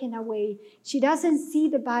been taken away. She doesn't see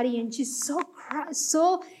the body and she's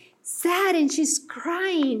so sad and she's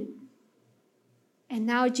crying. And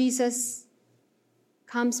now Jesus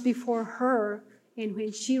comes before her, and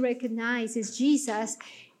when she recognizes Jesus,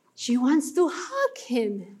 she wants to hug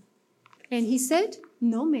him. And he said,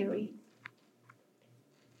 no, Mary.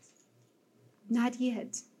 Not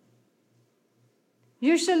yet.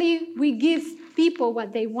 Usually we give people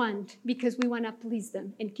what they want because we want to please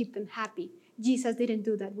them and keep them happy. Jesus didn't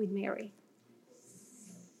do that with Mary.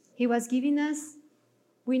 He was giving us,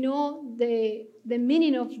 we know the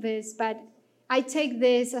meaning of this, but I take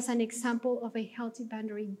this as an example of a healthy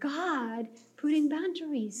boundary. God put in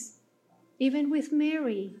boundaries, even with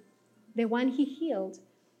Mary, the one he healed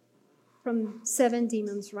from 7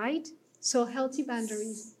 demons, right? So healthy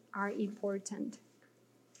boundaries are important.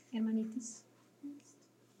 Hermanitos.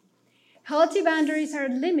 Healthy boundaries are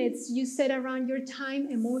limits you set around your time,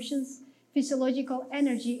 emotions, physiological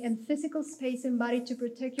energy, and physical space and body to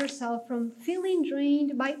protect yourself from feeling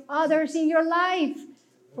drained by others in your life.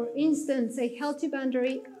 For instance, a healthy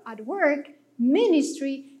boundary at work,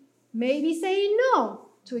 ministry, may be saying no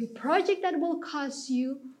to a project that will cause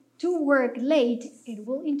you to work late and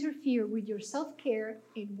will interfere with your self-care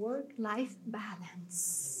and work-life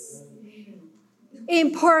balance.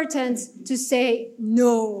 Important to say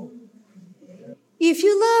no. If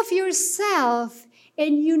you love yourself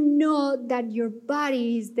and you know that your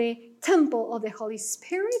body is the temple of the Holy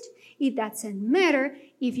Spirit, it doesn't matter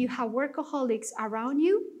if you have workaholics around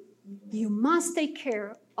you, you must take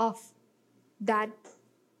care of that.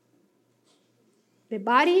 The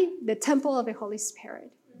body, the temple of the Holy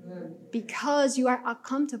Spirit. Because you are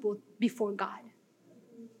accountable before God.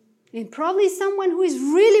 And probably someone who is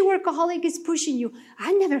really workaholic is pushing you.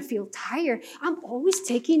 I never feel tired. I'm always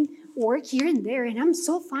taking work here and there, and I'm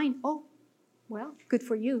so fine. Oh, well, good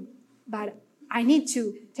for you. But I need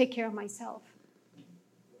to take care of myself.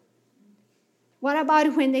 What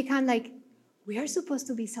about when they come like, we are supposed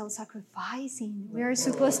to be self-sacrificing. We are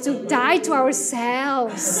supposed to die to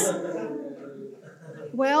ourselves.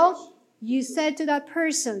 Well, you said to that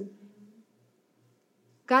person,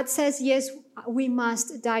 God says, yes, we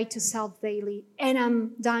must die to self daily. And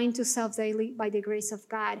I'm dying to self daily by the grace of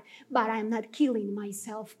God. But I'm not killing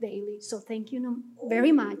myself daily. So thank you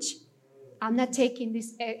very much. I'm not taking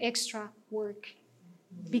this extra work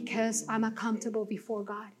because I'm accountable before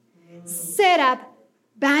God. Set up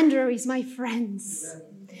boundaries, my friends.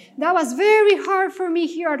 That was very hard for me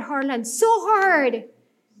here at Heartland. So hard.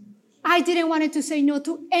 I didn't want to say no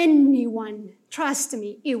to anyone. Trust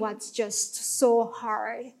me, it was just so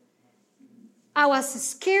hard. I was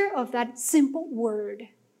scared of that simple word.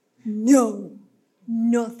 No.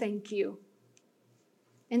 No, thank you.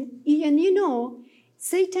 And you know,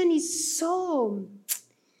 Satan is so,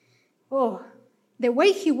 the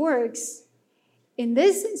way he works in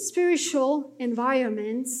these spiritual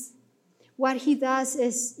environments, what he does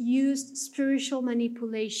is use spiritual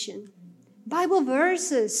manipulation. Bible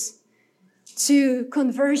verses to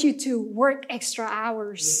convert you to work extra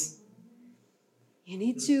hours. You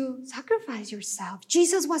need to sacrifice yourself.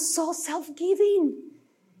 Jesus was so self-giving.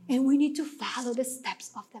 And we need to follow the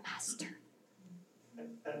steps of the Master.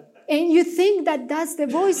 And you think that that's the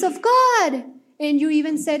voice of God. And you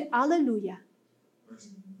even said, hallelujah.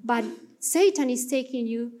 But Satan is taking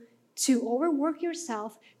you to overwork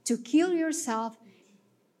yourself, to kill yourself,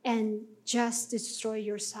 and just destroy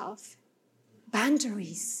yourself.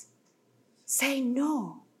 Boundaries. Say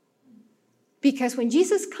no. Because when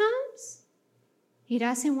Jesus comes, he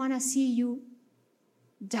doesn't want to see you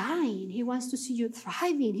dying. He wants to see you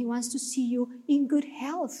thriving. He wants to see you in good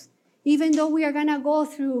health. Even though we are going to go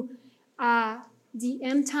through the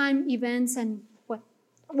end time events and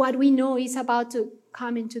what we know is about to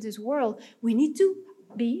come into this world, we need to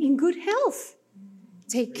be in good health.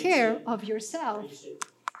 Take care of yourself.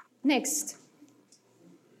 Next.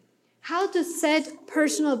 How to set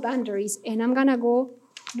personal boundaries. And I'm going to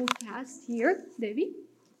move fast here, Debbie.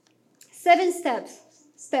 7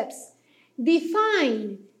 steps.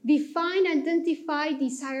 Define, identify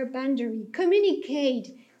desired boundary.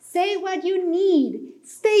 Communicate. Say what you need.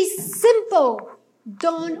 Stay simple.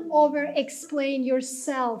 Don't over-explain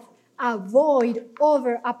yourself. Avoid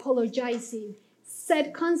over-apologizing.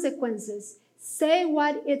 Set consequences. Say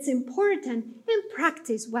what is important and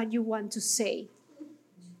practice what you want to say.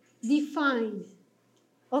 Define.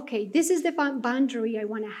 Okay, this is the boundary I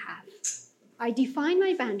want to have. I define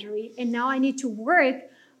my boundary, and now I need to work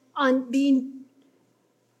on being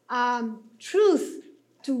truth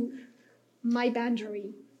to my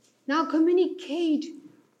boundary. Now communicate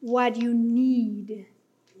what you need.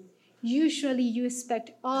 Usually you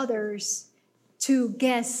expect others to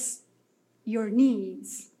guess your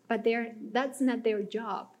needs, but that's not their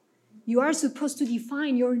job. You are supposed to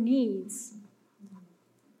define your needs.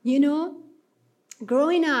 You know,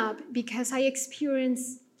 growing up, because I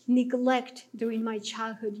experienced neglect during my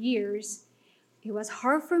childhood years, it was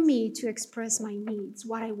hard for me to express my needs,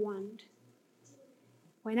 what I want.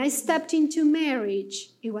 When I stepped into marriage,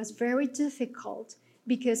 it was very difficult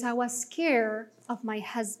because I was scared of my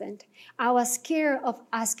husband. I was scared of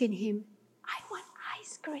asking him, I want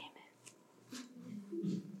ice cream.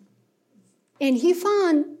 And he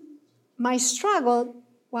found my struggle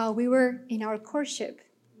while we were in our courtship.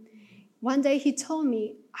 One day he told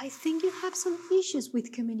me, I think you have some issues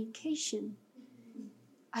with communication.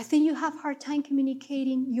 I think you have a hard time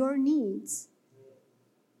communicating your needs.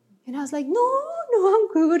 And I was like, no, I'm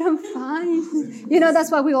good, I'm fine. You know,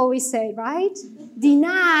 that's what we always say, right?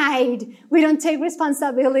 Denied. We don't take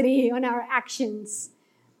responsibility on our actions.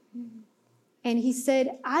 And he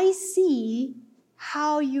said, I see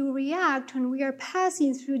how you react when we are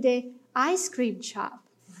passing through the ice cream shop.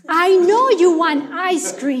 I know you want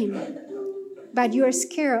ice cream, but you're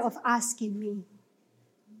scared of asking me.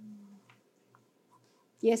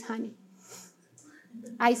 Yes, honey.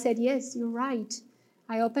 I said, yes, you're right.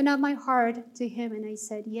 I opened up my heart to him and I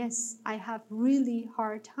said, yes, I have really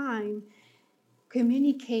hard time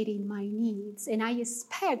communicating my needs, and I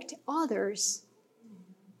expect others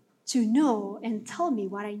to know and tell me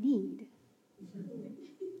what I need.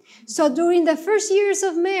 So during the first year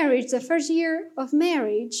of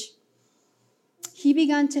marriage, he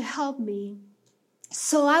began to help me.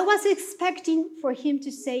 So I was expecting for him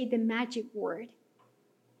to say the magic word.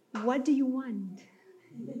 What do you want?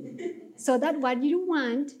 So that what you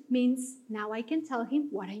want means now I can tell him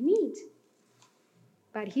what I need.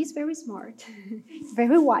 But he's very smart,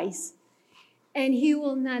 very wise. And he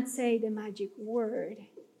will not say the magic word.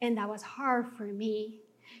 And that was hard for me.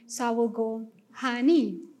 So I will go,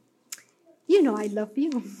 honey, you know I love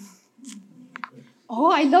you.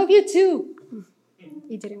 Oh, I love you too.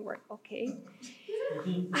 It didn't work, okay.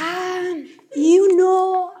 You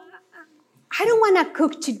know, I don't want to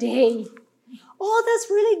cook today. Oh, that's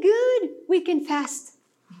really good. We can fast.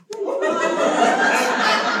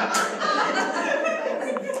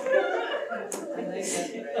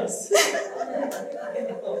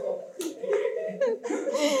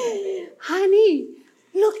 Honey,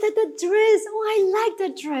 look at the dress. Oh, I like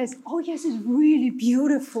that dress. Oh, yes, it's really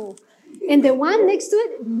beautiful. And the one next to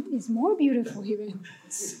it is more beautiful even.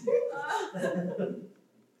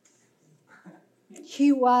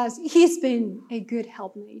 He's been a good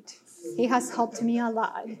helpmate. He has helped me a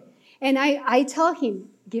lot. And I tell him,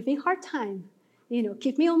 give me a hard time. You know,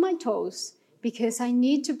 keep me on my toes because I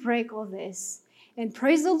need to break all this. And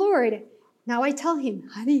praise the Lord. Now I tell him,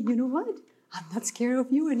 honey, you know what? I'm not scared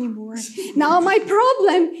of you anymore. Now my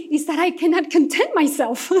problem is that I cannot content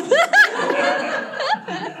myself.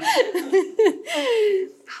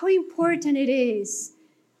 How important it is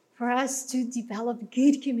for us to develop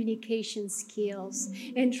good communication skills.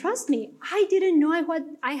 And trust me, I didn't know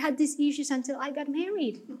I had these issues until I got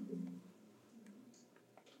married.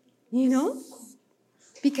 You know?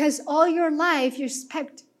 Because all your life you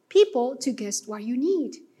expect people to guess what you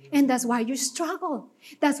need. And that's why you struggle.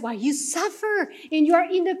 That's why you suffer. And you're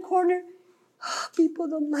in the corner. Oh, people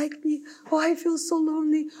don't like me. Oh, I feel so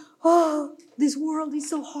lonely. Oh, this world is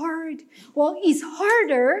so hard. Well, it's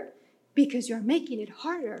harder because you're making it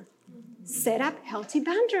harder. Set up healthy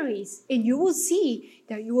boundaries. And you will see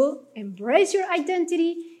that you will embrace your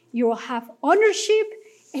identity. You will have ownership.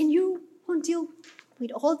 And you won't deal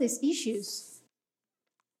with all these issues.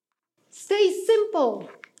 Stay simple.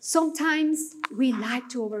 Sometimes we like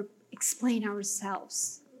to over-explain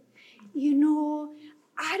ourselves. You know,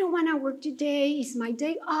 I don't want to work today. It's my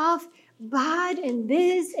day off. But, and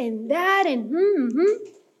this, and that, and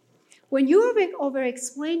When you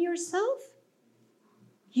over-explain yourself,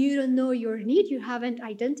 you don't know your need. You haven't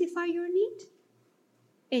identified your need.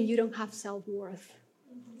 And you don't have self-worth.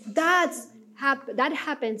 That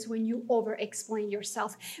happens when you over-explain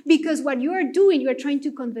yourself. Because what you are doing, you are trying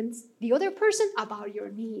to convince the other person about your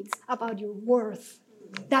needs, about your worth.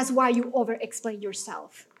 That's why you over-explain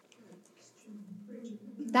yourself.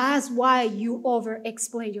 That's why you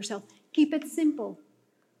over-explain yourself. Keep it simple.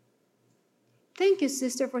 Thank you,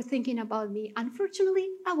 sister, for thinking about me. Unfortunately,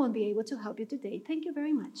 I won't be able to help you today. Thank you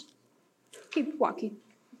very much. Keep walking.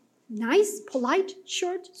 Nice, polite,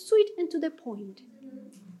 short, sweet, and to the point.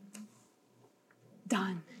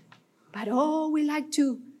 Done. But we like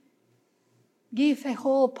to give a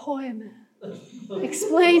whole poem,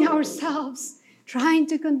 explain ourselves, trying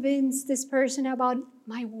to convince this person about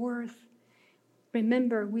my worth.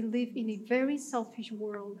 Remember, we live in a very selfish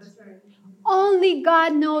world. That's right. Only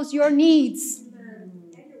God knows your needs.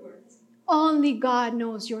 Only God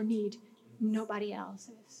knows your need. Nobody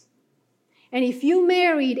else's. And if you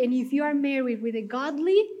are married with a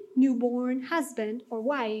godly newborn husband or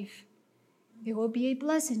wife, it will be a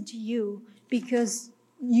blessing to you because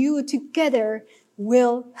you together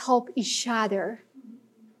will help each other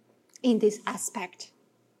in this aspect.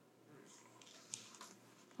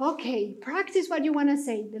 Okay, practice what you want to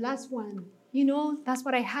say. The last one. You know, that's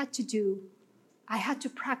what I had to do. I had to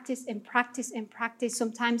practice and practice and practice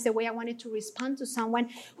sometimes the way I wanted to respond to someone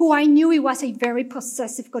who I knew he was a very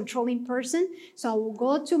possessive, controlling person. So I will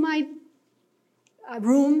go to my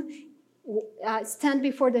room, stand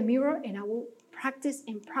before the mirror, and I will practice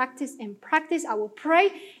and practice and practice. I will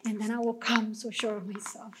pray, and then I will come so sure of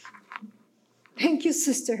myself. Thank you,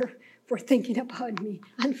 sister, for thinking about me.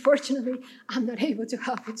 Unfortunately, I'm not able to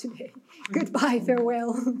help you today. Goodbye,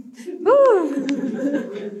 farewell.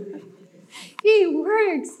 It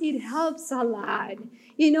works. It helps a lot.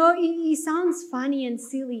 You know, it sounds funny and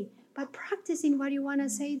silly, but practicing what you want to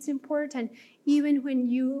say is important,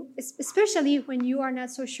 even especially when you are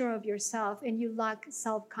not so sure of yourself and you lack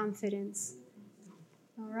self-confidence.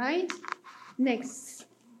 All right? Next.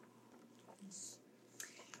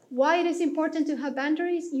 Why it is important to have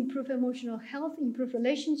boundaries: improve emotional health, improve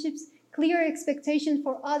relationships, clear expectations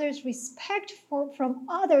for others, respect from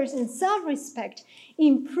others, and self-respect,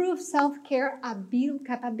 improve self-care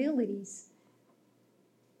capabilities.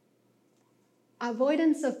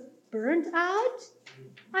 Avoidance of burnt out.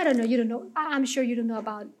 I don't know, you don't know. I'm sure you don't know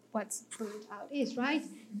about what burnt out is, right?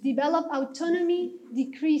 Develop autonomy,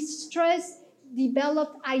 decrease stress,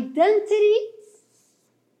 develop identity,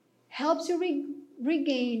 helps you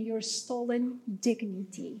regain your stolen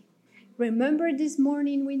dignity. Remember this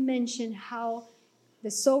morning we mentioned how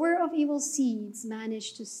the sower of evil seeds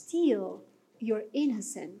managed to steal your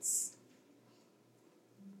innocence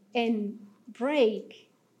and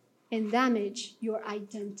break and damage your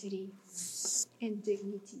identity and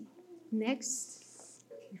dignity. Next,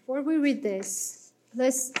 before we read this,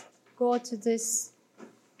 let's go to this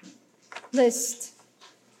list.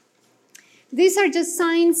 These are just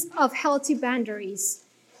signs of healthy boundaries.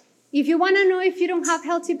 If you want to know if you don't have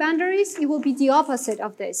healthy boundaries, it will be the opposite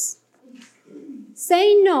of this.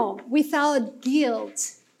 Saying no without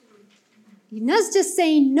guilt. You're not just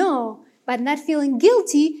saying no, but not feeling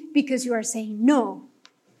guilty because you are saying no.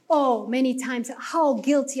 Oh, many times, how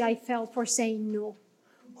guilty I felt for saying no.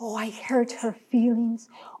 Oh, I hurt her feelings.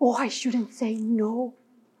 Oh, I shouldn't say no.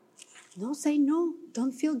 No, say no.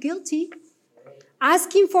 Don't feel guilty.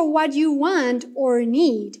 Asking for what you want or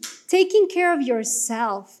need. Taking care of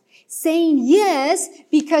yourself. Saying yes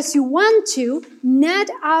because you want to, not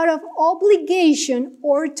out of obligation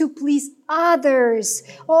or to please others.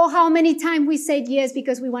 Oh, how many times we said yes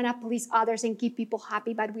because we want to please others and keep people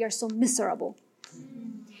happy, but we are so miserable.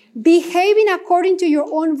 Behaving according to your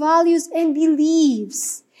own values and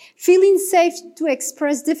beliefs. Feeling safe to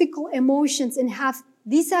express difficult emotions and have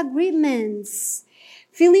disagreements.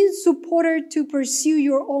 Feeling supported to pursue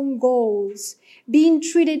your own goals. Being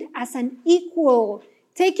treated as an equal.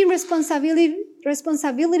 Taking responsibility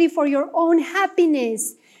responsibility for your own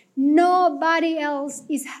happiness. Nobody else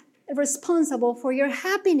is responsible for your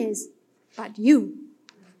happiness but you.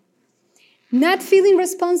 Not feeling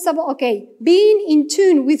responsible, okay, being in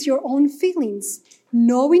tune with your own feelings,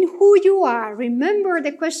 knowing who you are. Remember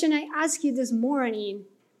the question I asked you this morning.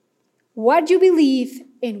 What you believe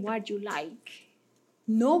and what you like.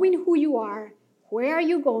 Knowing who you are, where are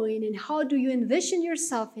you going, and how do you envision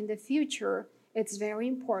yourself in the future, it's very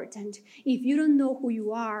important. If you don't know who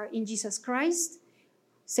you are in Jesus Christ,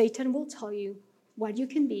 Satan will tell you what you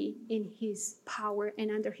can be in his power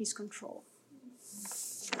and under his control.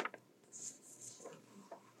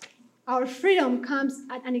 Our freedom comes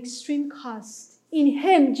at an extreme cost. In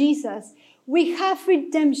him, Jesus, we have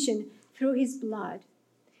redemption through his blood.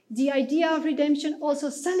 The idea of redemption also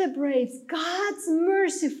celebrates God's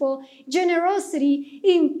merciful generosity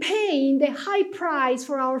in paying the high price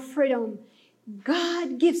for our freedom.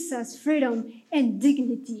 God gives us freedom and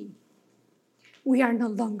dignity. We are no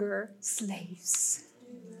longer slaves.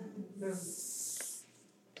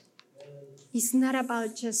 It's not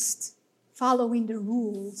about just following the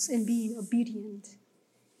rules and being obedient.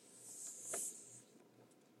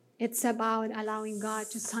 It's about allowing God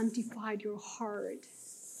to sanctify your heart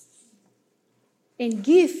and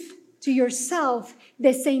give to yourself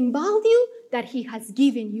the same value that he has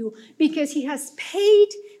given you, because he has paid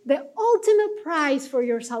the ultimate price for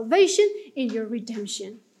your salvation and your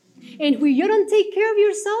redemption. And when you don't take care of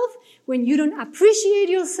yourself, when you don't appreciate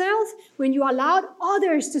yourself, when you allowed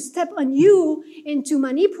others to step on you and to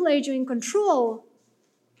manipulate you and control,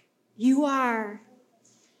 you are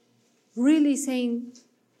really saying,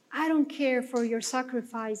 I don't care for your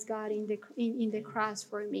sacrifice, God, in the cross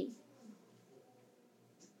for me.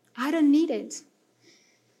 I don't need it.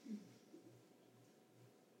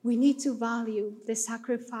 We need to value the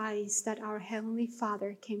sacrifice that our Heavenly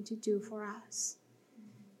Father came to do for us.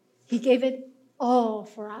 He gave it all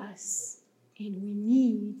for us. And we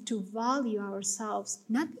need to value ourselves,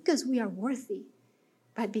 not because we are worthy,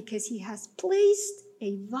 but because he has placed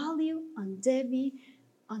a value on Debbie,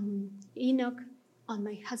 on Enoch, on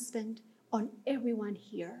my husband, on everyone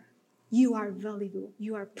here. You are valuable.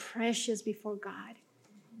 You are precious before God.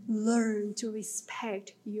 Learn to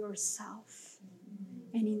respect yourself.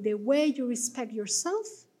 And in the way you respect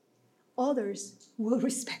yourself, others will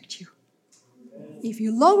respect you. If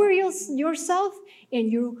you lower yourself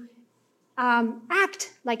and you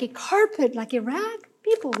act like a carpet, like a rag,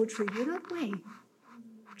 people will treat you that way.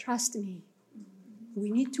 Trust me. We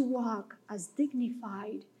need to walk as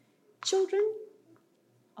dignified children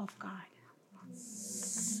of God.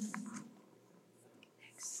 Next.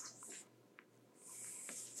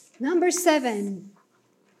 Number 7,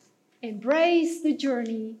 embrace the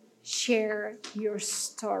journey, share your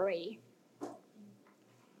story.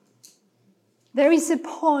 There is a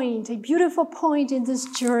point, a beautiful point in this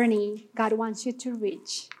journey God wants you to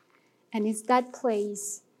reach. And it's that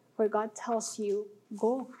place where God tells you,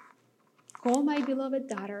 go. Go, my beloved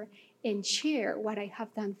daughter, and share what I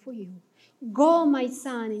have done for you. Go, my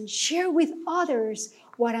son, and share with others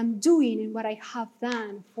what I'm doing and what I have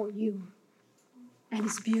done for you. And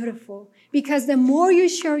it's beautiful, because the more you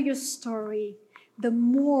share your story, the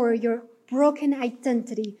more your broken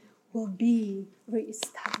identity will be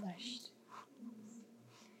reestablished.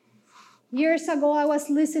 Years ago, I was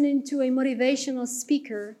listening to a motivational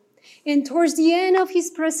speaker, and towards the end of his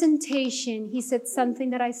presentation, he said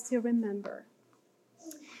something that I still remember.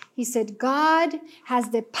 He said, God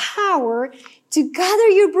has the power to gather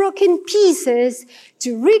your broken pieces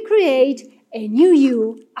to recreate a new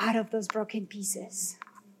you out of those broken pieces.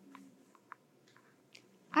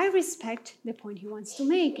 I respect the point he wants to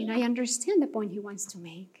make, and I understand the point he wants to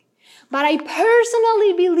make. But I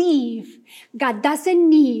personally believe God doesn't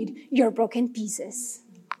need your broken pieces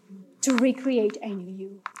to recreate a new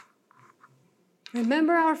you.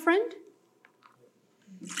 Remember our friend?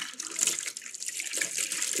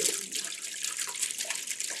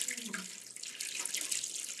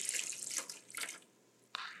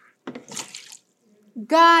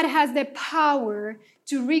 God has the power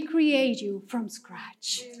to recreate you from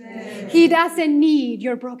scratch. Amen. He doesn't need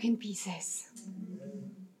your broken pieces.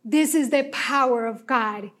 This is the power of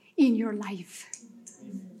God in your life,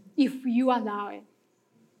 if you allow it.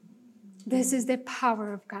 This is the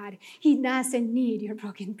power of God. He doesn't need your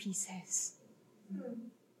broken pieces.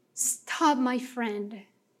 Stop, my friend,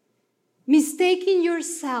 mistaking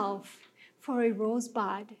yourself for a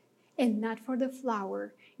rosebud and not for the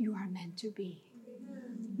flower you are meant to be.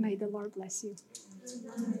 May the Lord bless you.